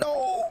 I don't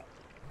know.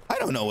 I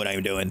don't know what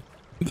I'm doing.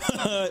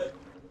 But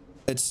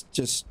let's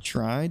just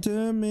try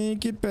to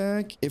make it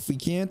back. If we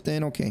can't,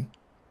 then okay.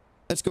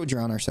 Let's go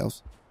drown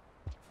ourselves.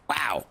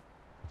 Wow.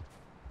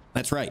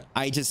 That's right.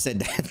 I just said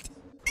that.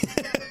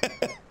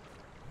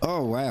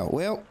 Oh, wow.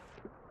 Well,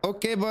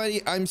 okay,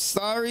 buddy. I'm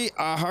sorry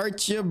I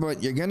hurt you,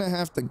 but you're gonna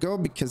have to go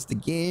because the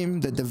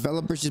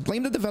developers, just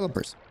blame the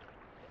developers.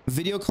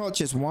 Video Call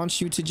just wants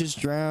you to just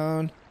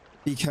drown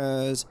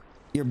because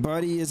your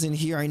buddy isn't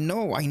here. I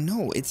know.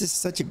 It's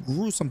just such a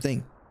gruesome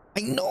thing.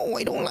 I know.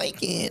 I don't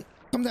like it.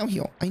 Come down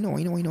here. I know.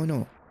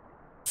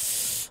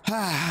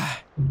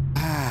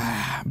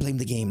 Blame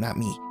the game, not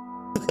me.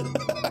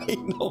 I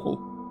know.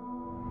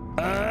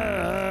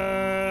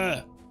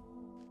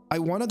 I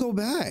want to go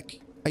back.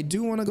 I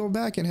do want to go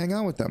back and hang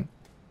out with them.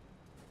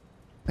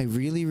 I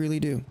really, really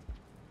do.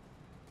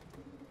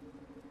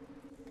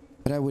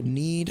 But I would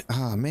need,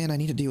 ah, man, I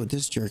need to deal with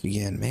this jerk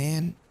again,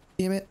 man.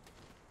 Damn it.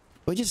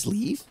 Do I just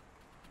leave?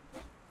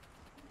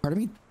 Part of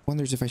me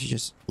wonders if I should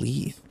just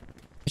leave.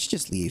 I should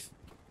just leave.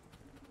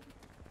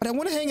 But I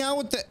want to hang out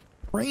with the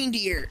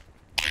reindeer.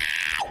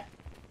 Ow!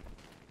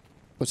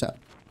 What's up?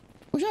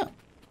 What's up?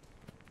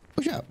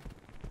 What's up?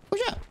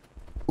 What's up?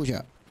 What's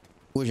up?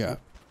 What's up?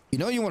 You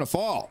know you want to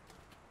fall.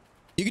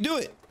 You can do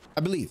it.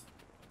 I believe.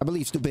 I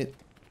believe, stupid.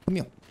 Come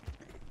here.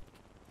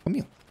 Come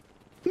here.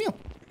 Come here.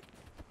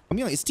 Come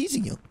here. It's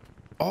teasing you.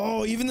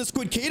 Oh, even the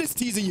squid kid is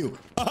teasing you.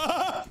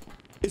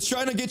 It's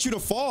trying to get you to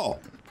fall.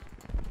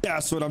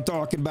 That's what I'm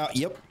talking about.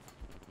 Yep.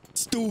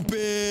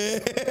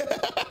 Stupid.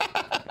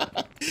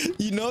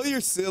 You know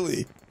you're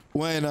silly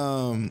when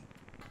oh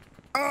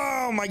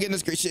my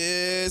goodness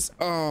gracious.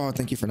 Oh,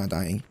 thank you for not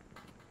dying.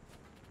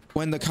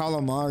 When the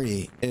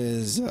calamari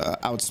is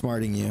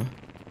outsmarting you.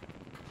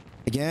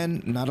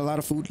 Again, not a lot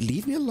of food.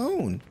 Leave me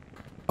alone.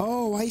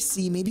 Oh, I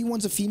see. Maybe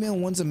one's a female,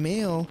 one's a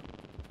male.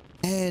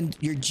 And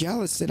you're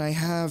jealous that I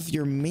have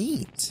your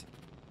mate.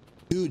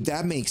 Dude,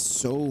 that makes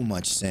so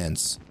much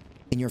sense.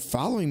 And you're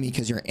following me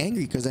because you're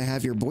angry because I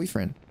have your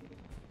boyfriend.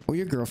 Or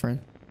your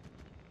girlfriend.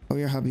 Or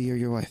your hubby or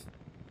your wife.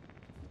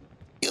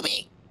 You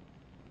me.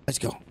 Let's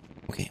go.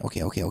 Okay.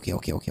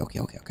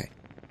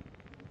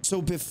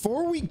 So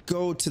before we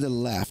go to the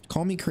left,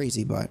 call me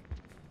crazy, but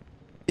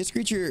this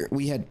creature,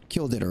 we had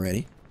killed it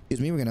already. Excuse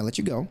me, we're gonna let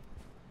you go.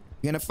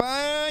 We're gonna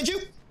find you.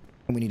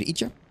 And we need to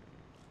eat you.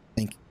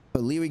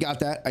 Believe we got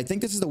that. I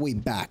think this is the way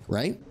back,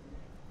 right?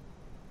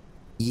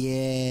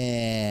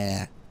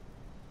 Yeah.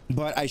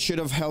 But I should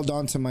have held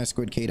on to my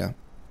squid Kata.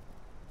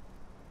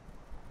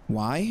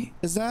 Why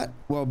is that?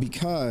 Well,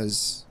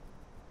 because...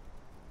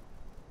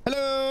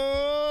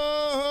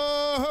 Hello!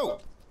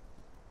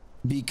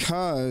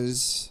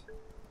 Because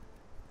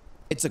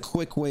it's a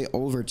quick way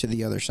over to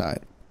the other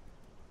side.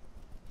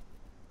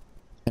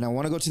 And I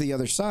want to go to the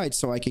other side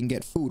so I can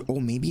get food. Oh,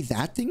 maybe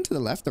that thing to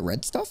the left, the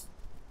red stuff?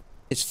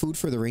 It's food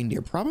for the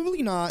reindeer.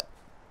 Probably not.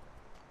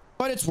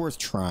 But it's worth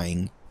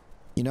trying.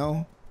 You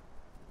know?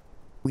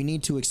 We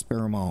need to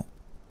experiment.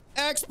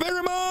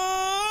 Experiment!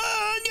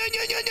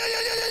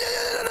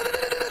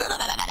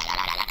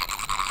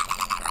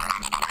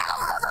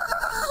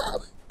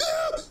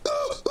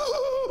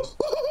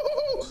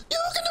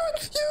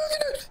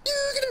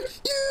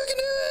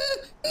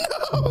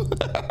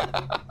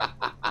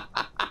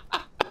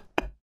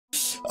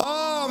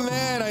 Oh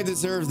man, I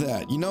deserve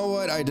that. You know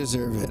what? I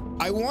deserve it.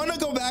 I want to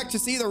go back to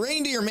see the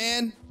reindeer,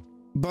 man.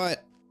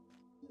 But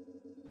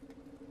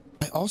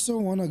I also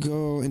want to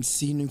go and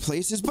see new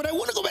places. But I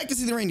want to go back to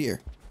see the reindeer.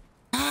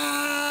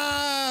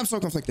 Ah, I'm so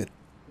conflicted.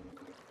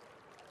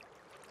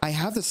 I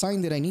have the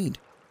sign that I need.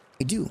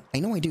 I do. I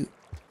know I do.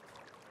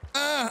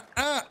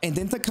 And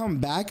then to come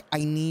back,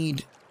 I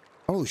need...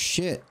 Oh,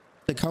 shit.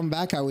 To come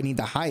back, I would need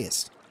the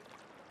highest.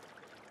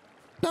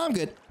 No, I'm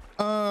good.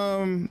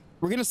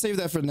 We're going to save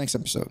that for the next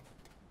episode.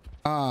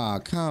 Ah,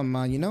 come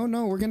on. You know,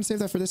 no, we're going to save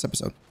that for this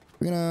episode.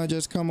 We're going to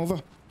just come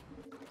over.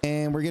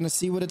 And we're going to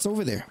see what it's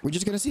over there. We're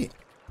just going to see it.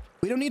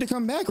 We don't need to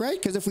come back, right?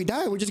 Because if we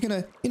die, we're just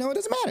going to... You know, it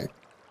doesn't matter.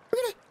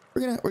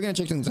 We're gonna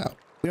check things out.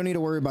 We don't need to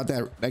worry about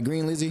that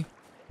green Lizzie.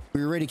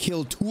 We already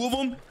killed 2 of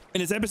them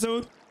in this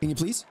episode. Can you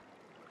please?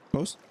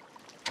 Close.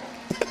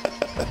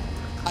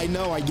 I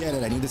know, I get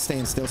it. I need to stay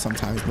in still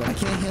sometimes, but I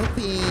can't help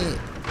it.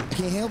 I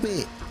can't help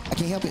it. I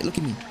can't help it. Look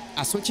at me.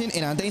 I'm switching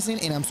and I'm dancing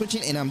and I'm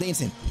switching and I'm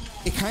dancing.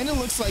 It kind of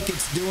looks like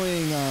it's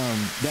doing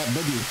that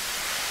boogie.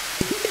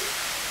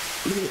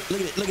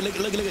 Look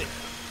at it.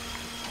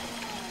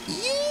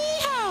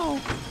 Yeehaw!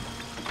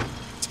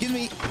 Excuse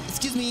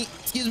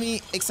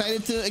me.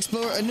 Excited to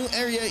explore a new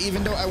area,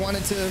 even though I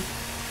wanted to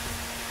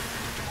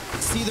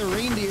see the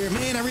reindeer.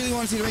 Man, I really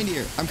want to see the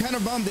reindeer. I'm kind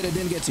of bummed that I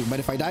didn't get to, but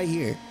if I die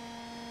here,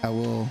 I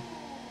will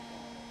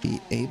be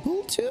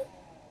able to.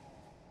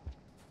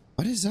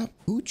 What is up?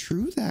 Who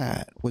drew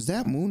that? Was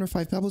that Moon or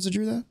 5 Pebbles that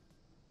drew that?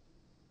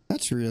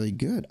 That's really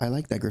good. I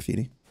like that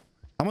graffiti.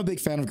 I'm a big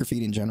fan of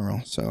graffiti in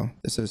general, so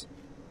this is...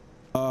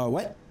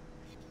 what?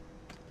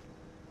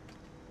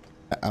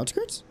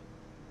 Outskirts?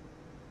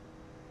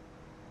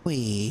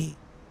 Wait,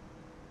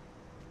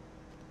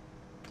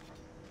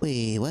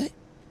 what?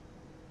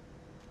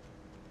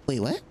 Wait,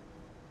 what?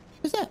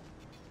 What's that?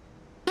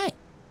 Hi.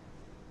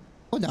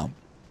 Hold on.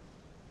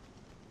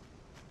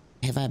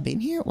 Have I been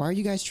here? Why are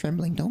you guys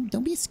trembling?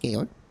 Don't be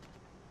scared.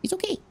 It's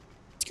okay.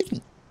 Excuse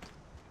me.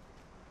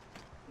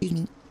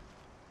 Excuse me.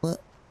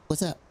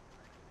 What's up?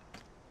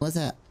 What's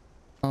up?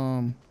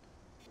 Some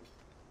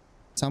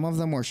of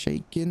them are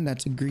shaken.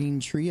 That's a green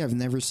tree. I've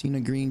never seen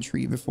a green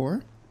tree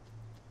before.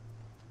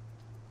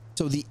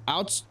 So the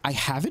outs... I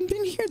haven't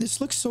been here. This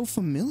looks so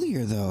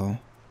familiar, though.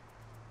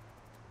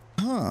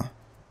 Huh.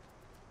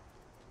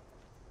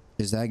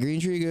 Is that green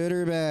tree good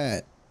or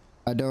bad?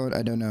 I don't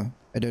know.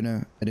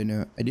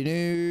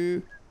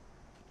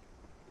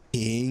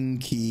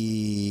 Pinky.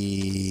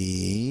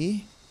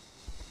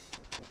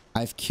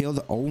 I've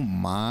killed... Oh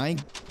my...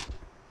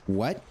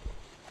 What?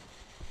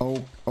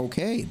 Oh,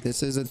 okay.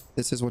 This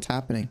is what's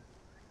happening.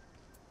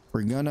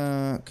 We're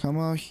gonna come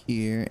out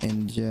here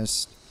and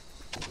just,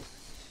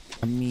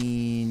 I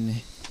mean,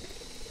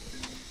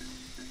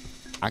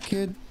 I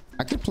could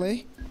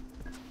play.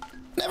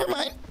 Never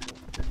mind.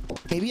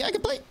 Maybe I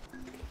could play.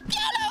 Yeah,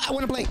 no, I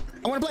want to play.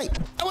 I want to play.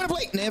 I want to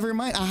play. Never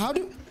mind. How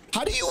do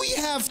we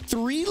have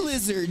 3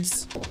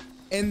 lizards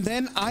and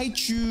then I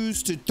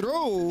choose to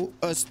throw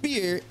a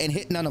spear and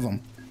hit none of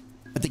them?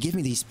 But they give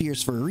me these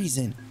spears for a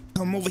reason.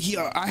 Come over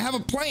here. I have a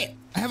plan.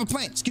 I have a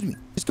plan. Excuse me.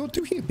 Just go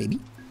through here, baby.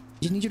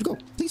 Just need you to go.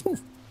 Please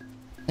move.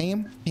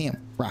 Pam,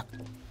 rock.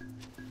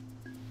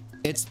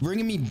 It's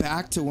bringing me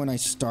back to when I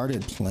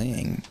started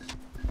playing.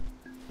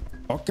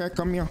 Okay,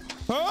 come here.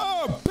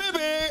 Oh,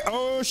 baby.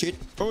 Oh, shit.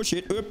 Oh,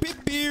 shit. Pew, pew,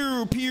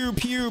 pew,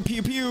 pew,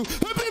 pew, pew. Pew, pew,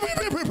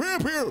 pew,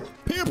 pew,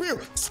 pew, pew.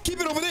 Keep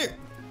it over there.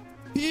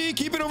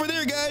 Keep it over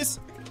there, guys.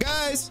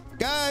 Guys.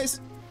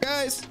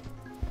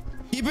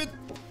 Keep it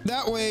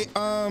that way.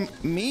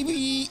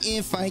 Maybe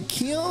if I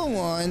kill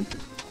one,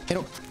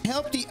 it'll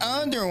help the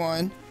other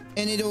one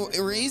and it'll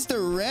erase the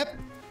rep.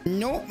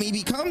 Nope,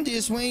 maybe come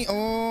this way.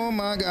 Oh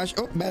my gosh.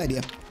 Oh, bad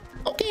idea.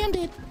 Okay, I'm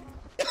dead.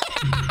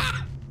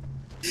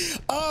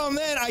 Oh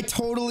man, I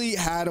totally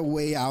had a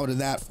way out of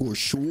that for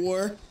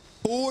sure.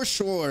 For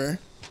sure.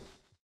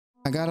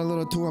 I got a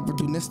little too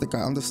opportunistic,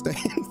 I understand.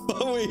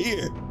 But we're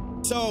here.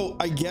 So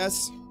I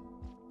guess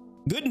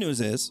good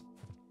news is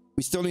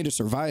we still need to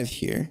survive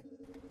here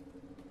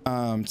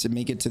to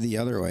make it to the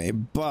other way,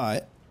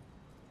 but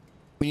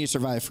we need to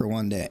survive for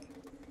 1 day.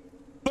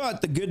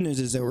 But the good news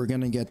is that we're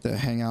gonna get to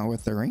hang out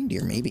with the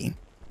reindeer, maybe,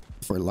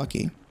 if we're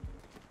lucky.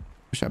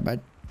 Push up, bud.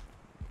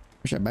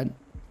 Push up, bud.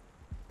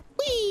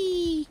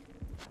 Whee!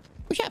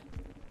 Push up.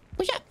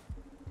 Push up.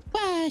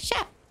 Wash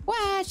up.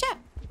 Wash up.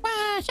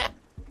 Wash up.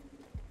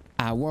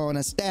 I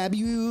wanna stab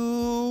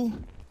you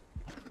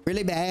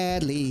really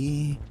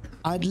badly.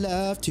 I'd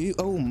love to.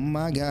 Oh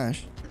my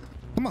gosh.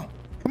 Come on.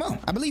 Come on.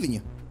 I believe in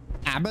you.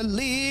 I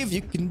believe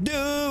you can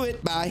do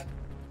it. Bye.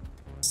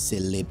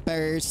 Silly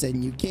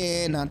person, you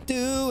cannot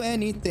do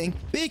anything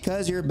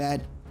because you're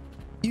bad.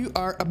 You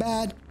are a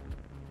bad.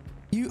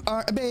 You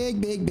are a big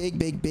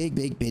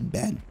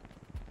bad.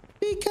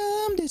 We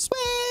come this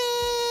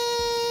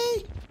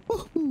way.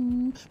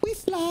 Woohoo. We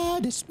fly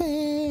this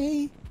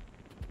way.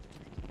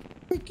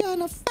 We're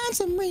gonna find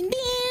some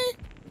reindeer.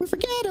 We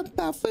forget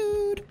about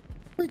food.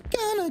 We're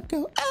gonna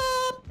go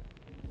up.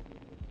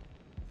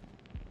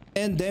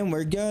 And then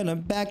we're gonna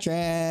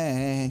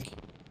backtrack.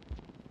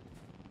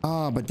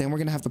 Oh, but then we're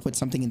gonna have to put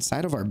something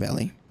inside of our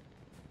belly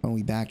when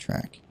we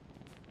backtrack.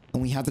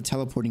 And we have the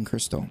teleporting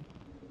crystal.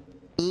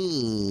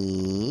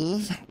 Ooh,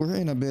 we're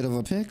in a bit of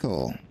a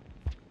pickle.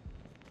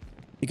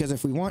 Because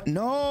if we want,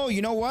 no,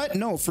 you know what?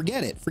 No,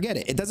 forget it. Forget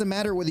it. It doesn't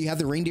matter whether you have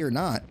the reindeer or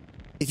not.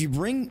 If you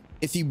bring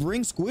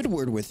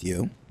Squidward with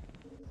you,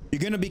 you're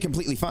gonna be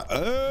completely fine.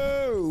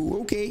 Oh,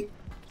 okay.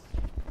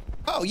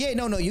 Oh yeah,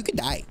 no, you could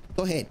die.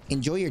 Go ahead,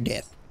 enjoy your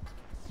death.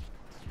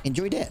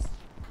 Enjoy death.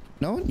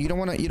 No, you don't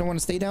wanna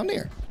stay down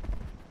there.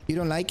 You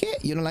don't like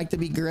it? You don't like to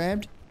be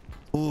grabbed?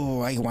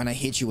 Oh, I wanna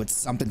hit you with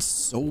something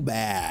so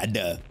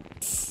bad.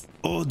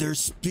 Oh, there's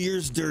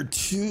spears there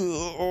too.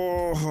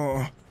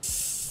 Oh.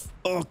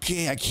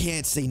 Okay, I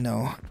can't say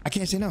no. I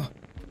can't say no.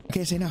 I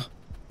can't say no.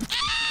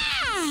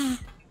 Ah!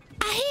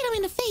 I hit him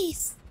in the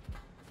face.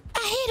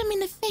 I hit him in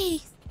the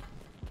face.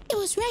 It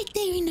was right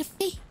there in the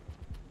face.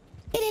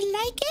 Did it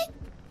like it?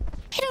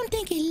 I don't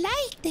think it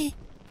liked it.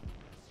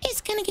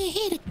 It's gonna get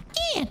hit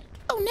again.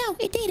 Oh no,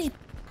 it didn't.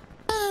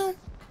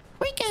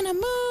 We're gonna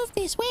move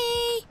this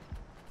way.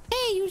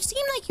 Hey, you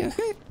seem like you're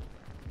hurt.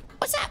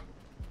 What's up?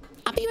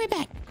 I'll be right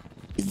back.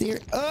 Is there?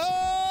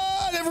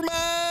 Oh, never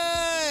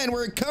mind.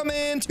 We're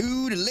coming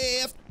to the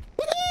left.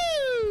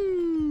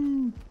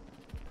 Woohoo!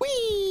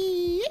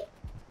 Whee!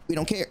 We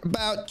don't care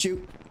about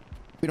you.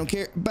 We don't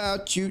care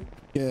about you.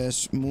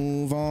 Just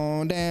move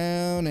on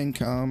down and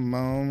come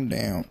on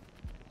down.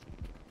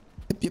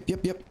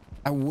 Yep.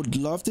 I would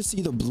love to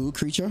see the blue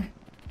creature.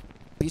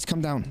 Please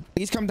come down.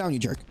 Please come down, you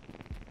jerk.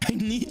 I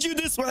need you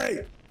this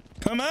way.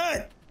 Come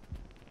on.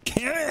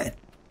 Come on.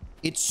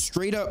 It's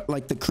straight up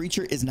like the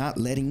creature is not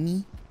letting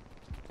me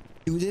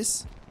do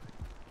this.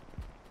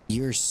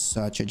 You're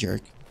such a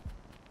jerk.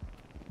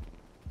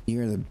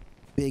 You're the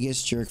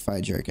biggest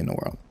jerk-fi jerk in the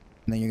world.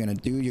 And then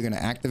you're gonna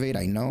activate.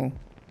 I know.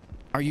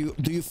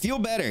 Do you feel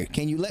better?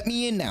 Can you let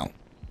me in now?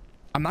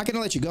 I'm not gonna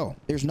let you go.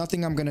 There's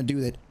nothing I'm gonna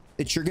do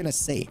that you're gonna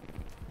say.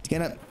 It's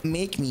gonna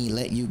make me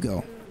let you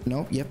go.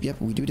 No,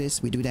 yep. We do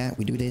this, we do that,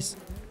 we do this.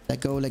 Let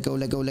go.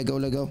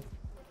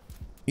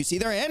 You see,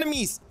 they're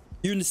enemies.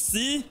 You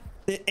see,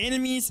 the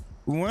enemies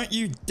want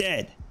you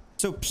dead.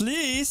 So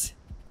please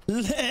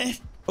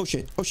let. Oh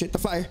shit, the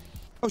fire.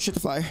 Oh shit,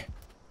 the fire.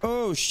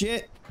 Oh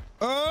shit.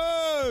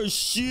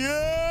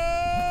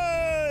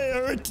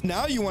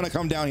 Now you want to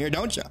come down here,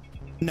 don't you?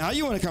 Now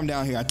you want to come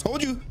down here. I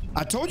told you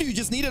you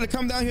just needed to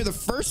come down here the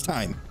first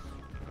time.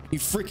 You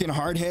freaking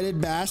hard-headed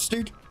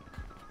bastard.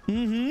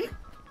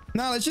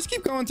 Now let's just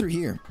keep going through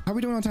here. How are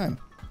we doing on time?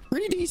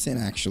 Pretty decent,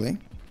 actually.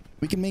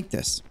 We can make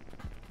this.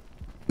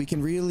 We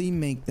can really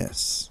make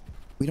this.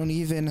 We don't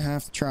even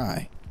have to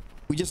try.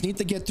 We just need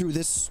to get through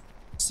this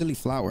silly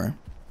flower.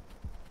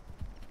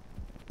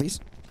 Please?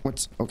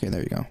 What's... Okay,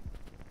 there you go.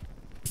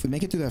 If we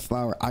make it through that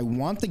flower, I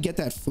want to get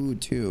that food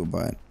too,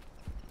 but...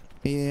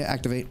 Yeah,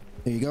 activate.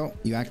 There you go.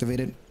 You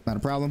activated. Not a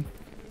problem.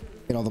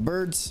 Get all the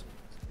birds.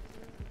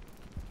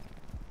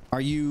 Are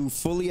you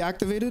fully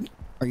activated?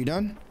 Are you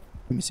done?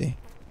 Let me see.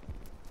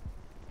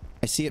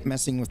 I see it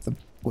messing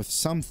with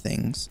some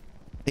things.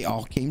 They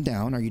all came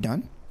down. Are you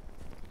done?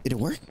 Did it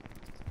work?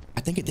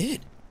 I think it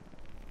did.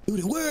 Dude,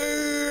 it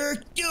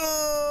worked!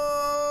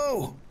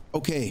 Yo!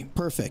 Okay,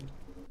 perfect.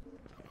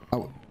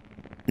 Oh,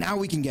 now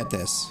we can get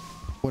this.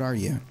 What are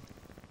you?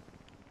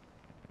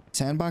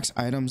 Sandbox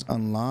items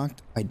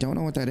unlocked. I don't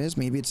know what that is.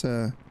 Maybe it's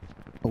a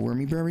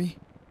wormy berry.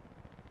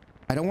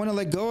 I don't want to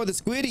let go of the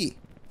squiddy.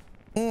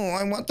 Oh,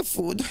 I want the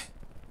food.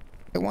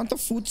 I want the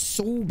food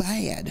so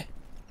bad.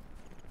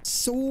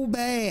 So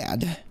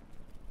bad.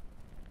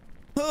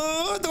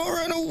 Oh, don't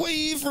run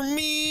away from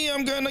me.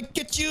 I'm gonna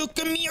get you.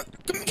 Come here.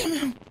 Come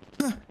here.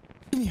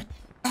 Come here.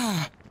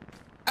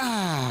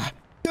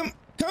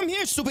 Come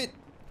here, stupid.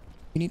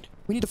 We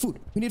need the food.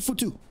 We need food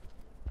too.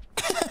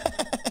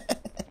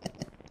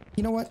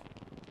 You know what?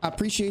 I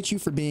appreciate you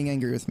for being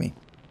angry with me.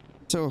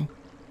 So,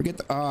 forget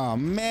the... Oh,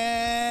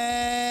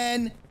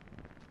 man.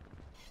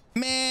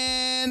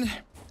 Man.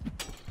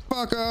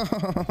 Fuck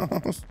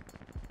off.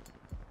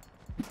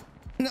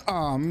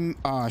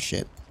 Oh,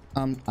 shit.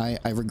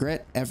 I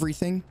regret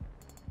everything.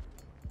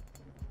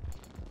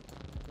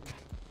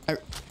 I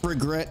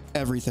regret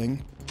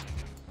everything.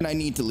 And I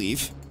need to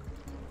leave.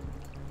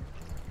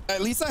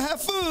 At least I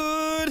have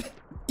food.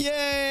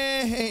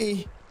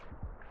 Yay.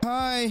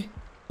 Hi.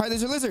 Hi,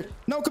 there's a lizard.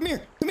 No, come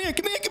here. Come here.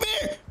 Come here. Come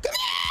here. Come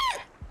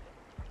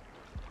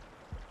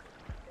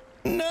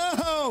here.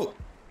 No.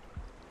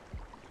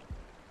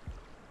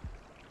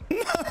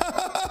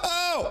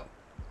 No.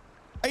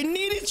 I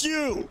needed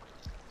you.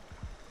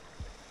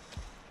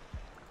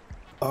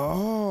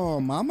 Oh,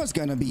 Mama's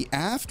gonna be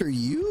after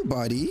you,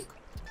 buddy.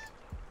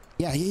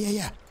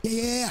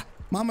 Yeah.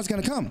 Mama's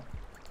gonna come.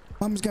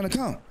 Mama's gonna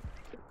come.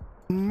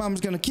 Mama's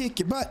gonna kick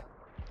your butt.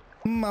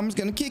 Mama's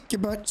gonna kick your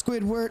butt.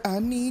 Squidward, I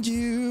need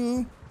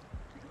you.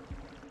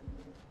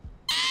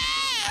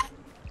 Ah!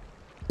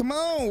 Come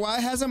on. Why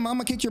hasn't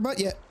Mama kicked your butt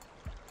yet?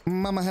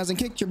 Mama hasn't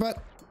kicked your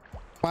butt.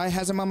 Why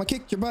hasn't Mama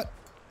kicked your butt?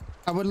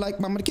 I would like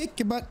Mama to kick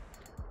your butt.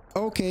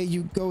 Okay,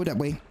 you go that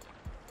way.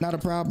 Not a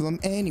problem.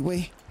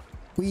 Anyway,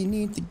 we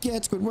need to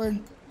get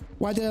Squidward.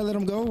 Why did I let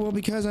him go? Well,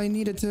 because I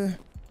needed to...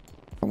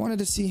 I wanted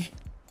to see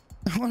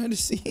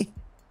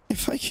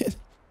if I could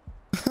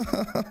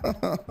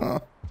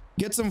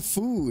get some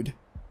food.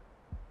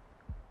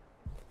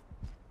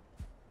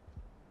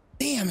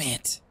 Damn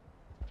it.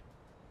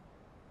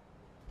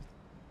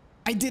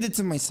 I did it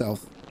to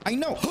myself. I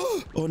know.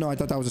 Oh no, I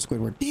thought that was a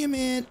Squidward. Damn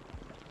it.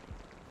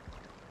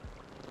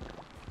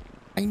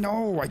 I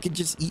know I could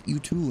just eat you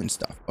too and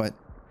stuff, but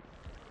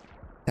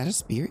is that a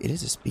spear? It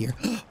is a spear.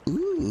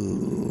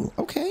 Ooh,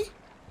 okay.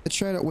 Let's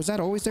try to... Was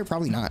that always there?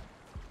 Probably not.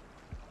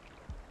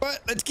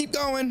 But let's keep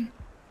going.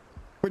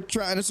 We're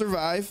trying to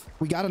survive.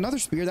 We got another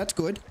spear. That's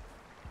good.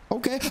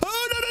 Okay.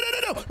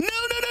 Oh,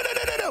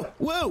 no.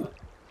 Whoa.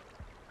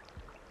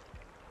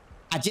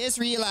 I just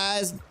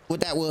realized what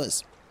that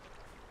was.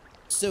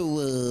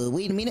 So,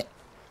 wait a minute.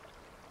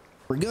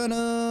 We're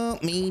gonna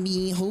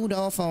maybe hold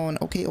off on...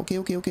 Okay.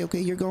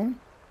 You're going.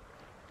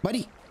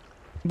 Buddy.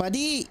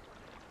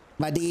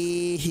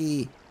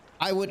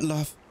 I would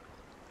love...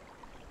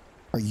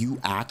 Are you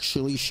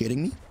actually shitting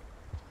me?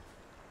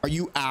 Are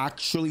you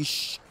actually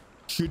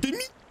shitting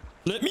me?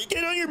 Let me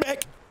get on your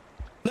back.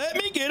 Let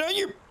me get on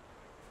your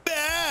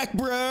back,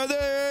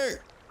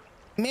 brother.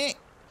 Man,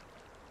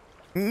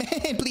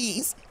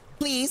 please.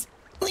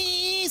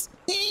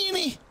 Hear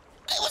me.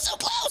 I was so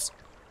close.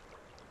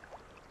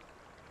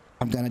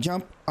 I'm gonna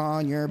jump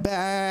on your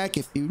back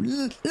if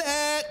you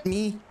let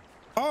me.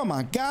 Oh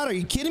my God, are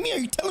you kidding me? Are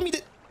you telling me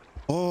that?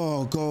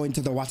 Oh, go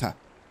into the water.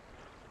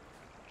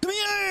 Come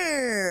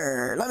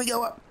here. Let me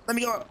go up.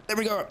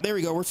 There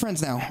we go. We're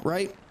friends now,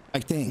 right? I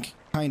think.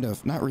 Kind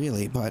of. Not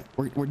really, but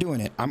we're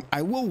doing it.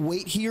 I will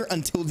wait here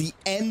until the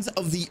ends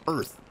of the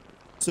earth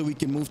so we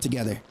can move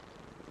together.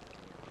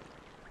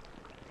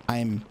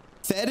 I'm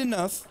fed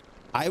enough.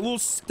 I will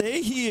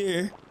stay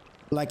here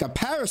like a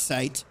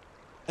parasite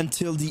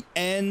until the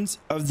end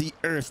of the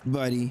earth,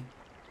 buddy.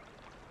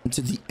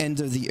 Until the end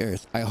of the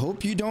earth. I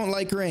hope you don't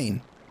like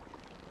rain,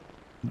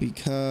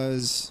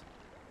 because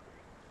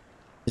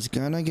it's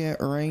gonna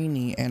get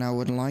rainy and I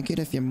would like it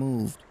if you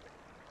moved.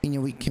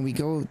 Can we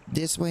go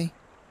this way?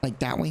 Like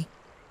that way?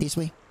 This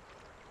way?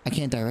 I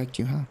can't direct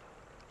you, huh?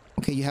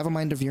 Okay, you have a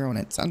mind of your own.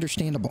 It's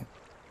understandable.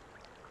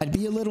 I'd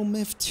be a little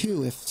miffed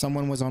too if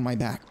someone was on my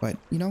back, but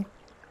you know,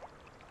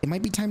 it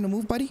might be time to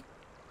move, buddy.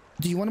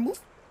 Do you want to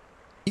move?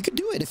 You could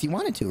do it if you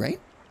wanted to,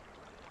 right?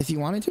 If you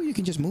wanted to, you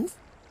can just move.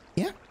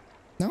 Yeah?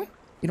 No?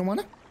 You don't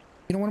want to?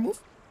 You don't want to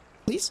move?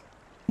 Please?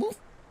 Move.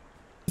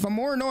 If I'm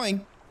more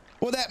annoying,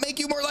 will that make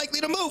you more likely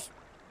to move?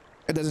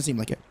 It doesn't seem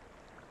like it.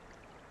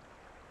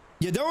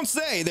 You don't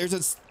say. There's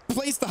a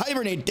place to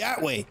hibernate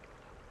that way.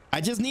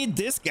 I just need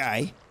this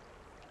guy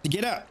to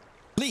get up.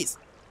 Please.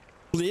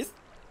 Please.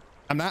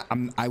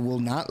 I will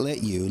not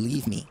let you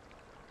leave me.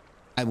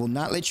 I will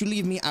not let you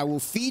leave me. I will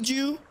feed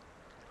you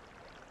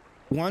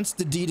once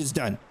the deed is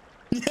done.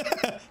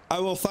 I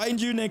will find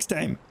you next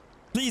time.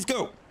 Please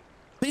go.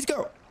 Please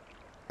go.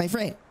 My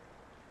friend.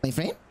 My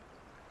friend?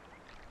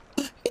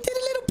 It did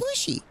a little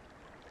pushy.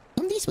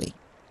 Come this way.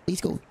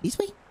 Please go. This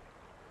way.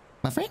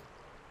 My friend?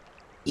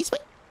 This way.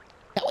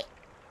 That way.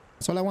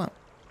 That's all I want.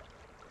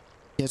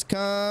 Just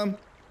come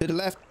to the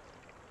left.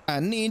 I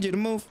need you to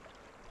move.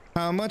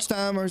 How much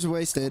time is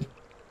wasted?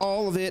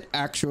 All of it,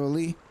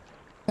 actually.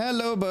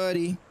 Hello,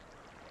 buddy.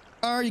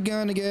 Are you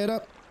gonna get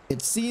up?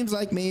 It seems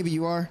like maybe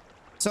you are.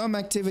 Some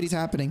activity's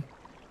happening.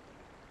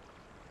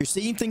 You're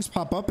seeing things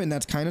pop up, and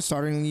that's kind of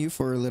startling you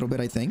for a little bit,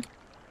 I think.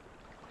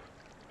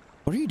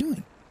 What are you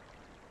doing?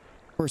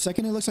 For a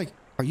second, it looks like...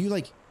 Are you,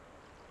 like,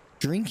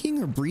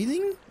 drinking or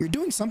breathing? You're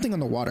doing something on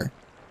the water.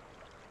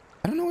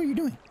 I don't know what you're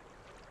doing.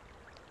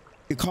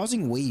 You're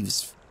causing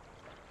waves.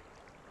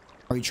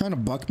 Are you trying to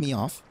buck me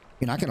off?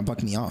 You're not going to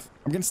buck me off.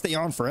 I'm going to stay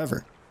on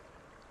forever.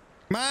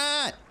 Come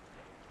on.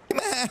 Come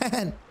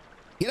on.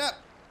 Get up.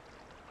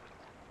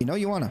 You know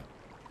you want to.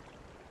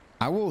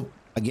 I will,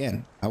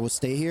 again, I will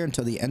stay here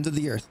until the end of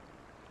the earth.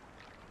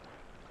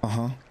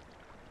 Uh-huh.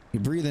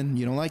 You're breathing.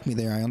 You don't like me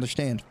there. I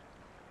understand.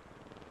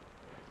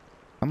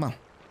 Come on.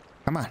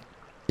 Come on.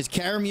 Just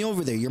carry me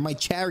over there. You're my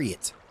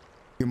chariot.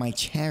 You're my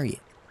chariot.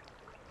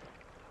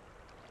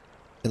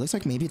 It looks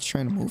like maybe it's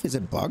trying to move. Is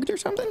it bugged or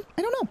something?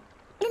 I don't know.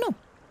 I don't know.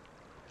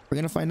 We're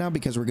going to find out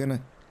because we're going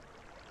to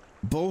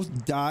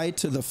both die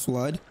to the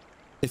flood.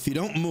 If you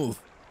don't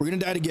move, we're going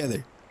to die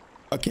together.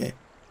 Okay.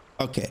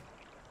 Okay.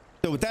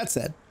 So with that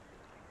said,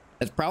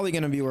 that's probably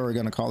going to be where we're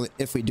going to call it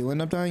if we do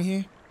end up dying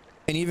here.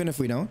 And even if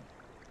we don't.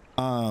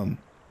 But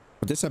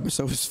this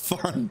episode was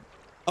fun.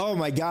 Oh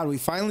my God. We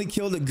finally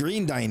killed a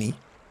green Diny.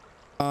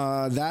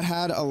 That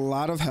had a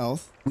lot of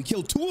health. We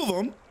killed 2 of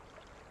them.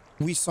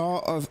 We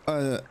saw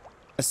a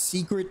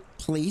secret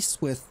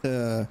place with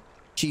the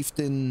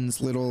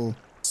chieftain's little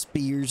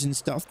spears and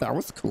stuff. That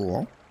was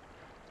cool.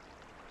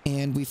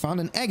 And we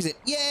found an exit.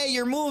 Yay,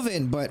 you're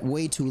moving, but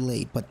way too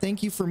late. But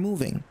thank you for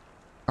moving.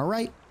 All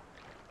right.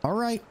 All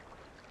right.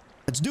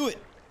 Let's do it.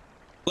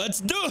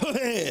 Let's do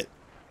it.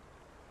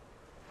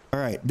 All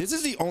right.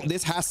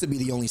 This has to be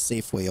the only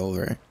safe way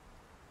over.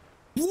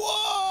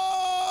 Whoa!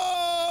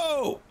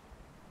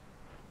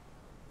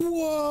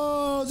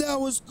 Whoa, that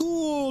was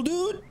cool,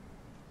 dude.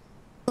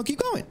 Oh, keep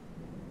going.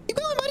 Keep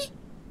going, buddy.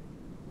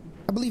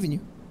 I believe in you.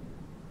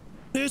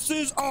 This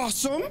is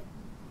awesome.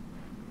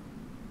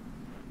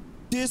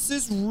 This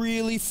is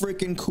really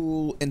freaking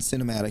cool and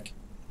cinematic.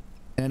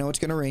 And I know it's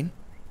gonna rain.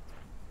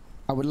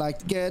 I would like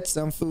to get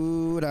some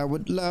food. I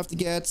would love to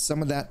get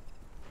some of that.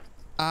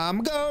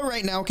 I'm gonna go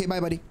right now. Okay, bye,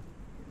 buddy.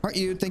 Aren't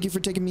you? Thank you for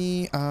taking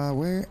me.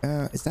 Where?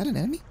 Is that an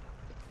enemy?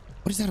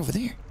 What is that over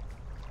there?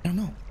 I don't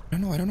know. I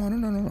don't know. I don't know. I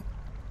don't know. I don't know.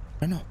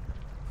 I don't know.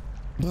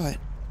 But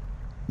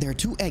there are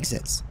 2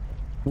 exits.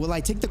 Will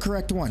I take the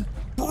correct one?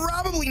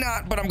 Probably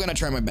not, but I'm gonna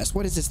try my best.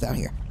 What is this down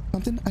here?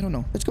 Something? I don't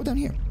know. Let's go down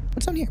here.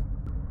 What's down here?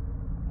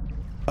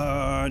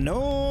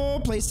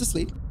 No place to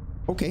sleep.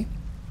 Okay.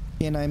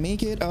 Can I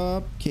make it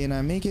up? Can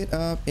I make it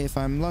up if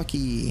I'm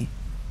lucky?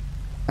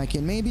 I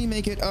can maybe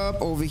make it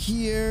up over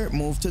here.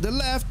 Move to the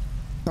left.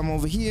 Come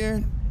over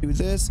here. Do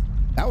this.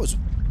 That was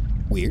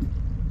weird.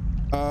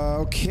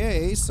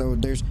 Okay, so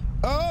there's...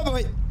 Oh,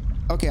 boy.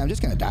 Okay, I'm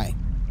just gonna die.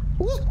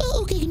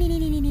 Okay, no, no,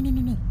 no, no, no, no,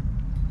 no, no.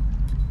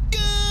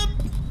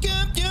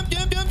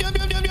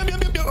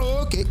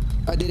 Okay,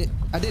 I did it.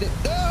 I did it.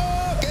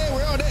 Okay,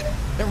 we're all dead.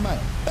 Never mind.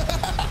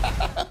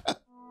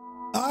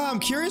 I'm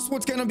curious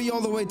what's gonna be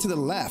all the way to the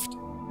left.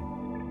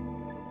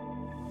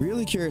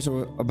 Really curious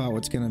about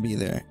what's gonna be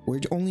there.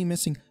 We're only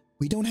missing...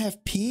 We don't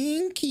have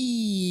Pinky.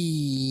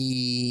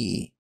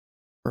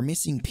 We're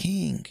missing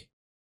Pink.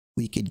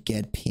 We could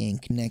get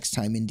Pink next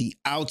time in the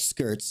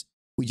outskirts.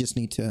 We just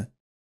need to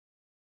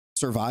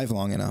survive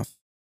long enough.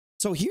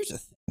 So here's the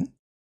thing.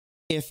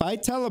 If I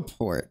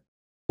teleport,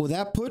 will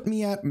that put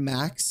me at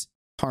max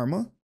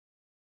karma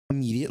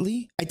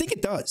immediately? I think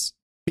it does,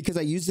 because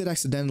I used it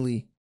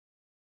accidentally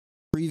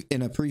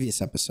in a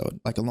previous episode,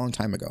 like a long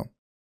time ago.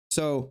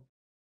 So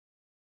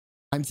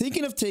I'm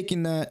thinking of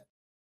taking that.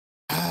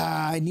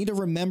 I need to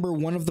remember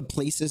one of the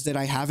places that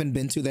I haven't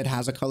been to that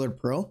has a colored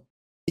pearl,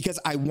 because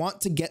I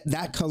want to get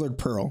that colored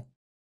pearl.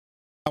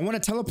 I want to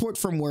teleport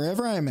from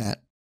wherever I'm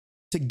at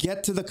to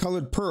get to the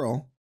colored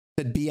pearl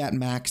that'd be at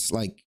max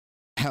like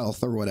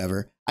health or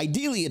whatever.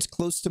 Ideally, it's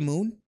close to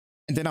Moon,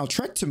 and then I'll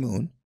trek to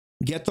Moon,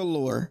 get the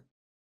lore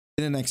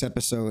in the next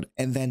episode,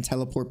 and then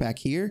teleport back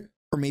here,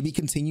 or maybe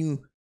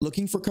continue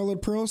looking for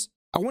colored pearls.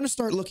 I want to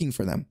start looking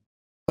for them,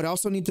 but I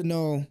also need to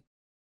know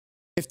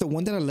if the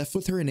one that I left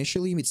with her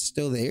initially is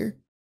still there,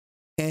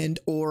 and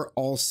or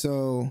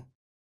also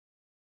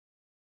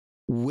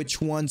which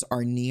ones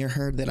are near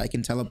her that I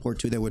can teleport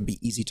to that would be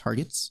easy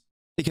targets,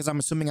 because I'm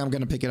assuming I'm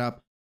going to pick it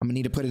up. I'm gonna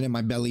need to put it in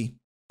my belly,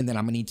 and then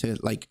I'm gonna need to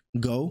like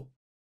go.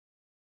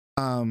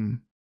 And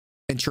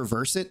and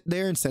traverse it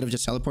there instead of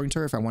just teleporting to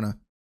her if I want to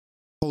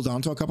hold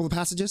on to a couple of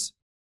passages.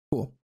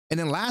 Cool. And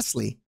then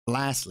lastly,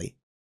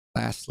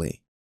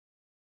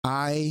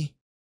 I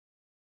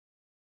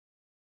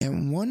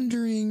am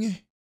wondering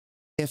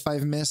if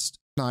I've missed.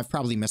 No, I've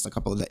probably missed a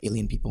couple of the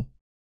alien people.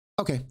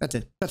 Okay, that's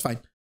it. That's fine.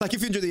 Like,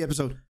 if you enjoyed the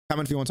episode,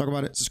 comment if you want to talk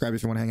about it. Subscribe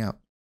if you want to hang out.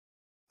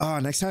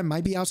 Next time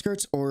might be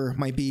outskirts or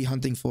might be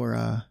hunting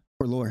for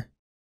lore.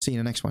 See you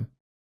in the next one.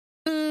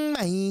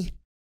 Bye.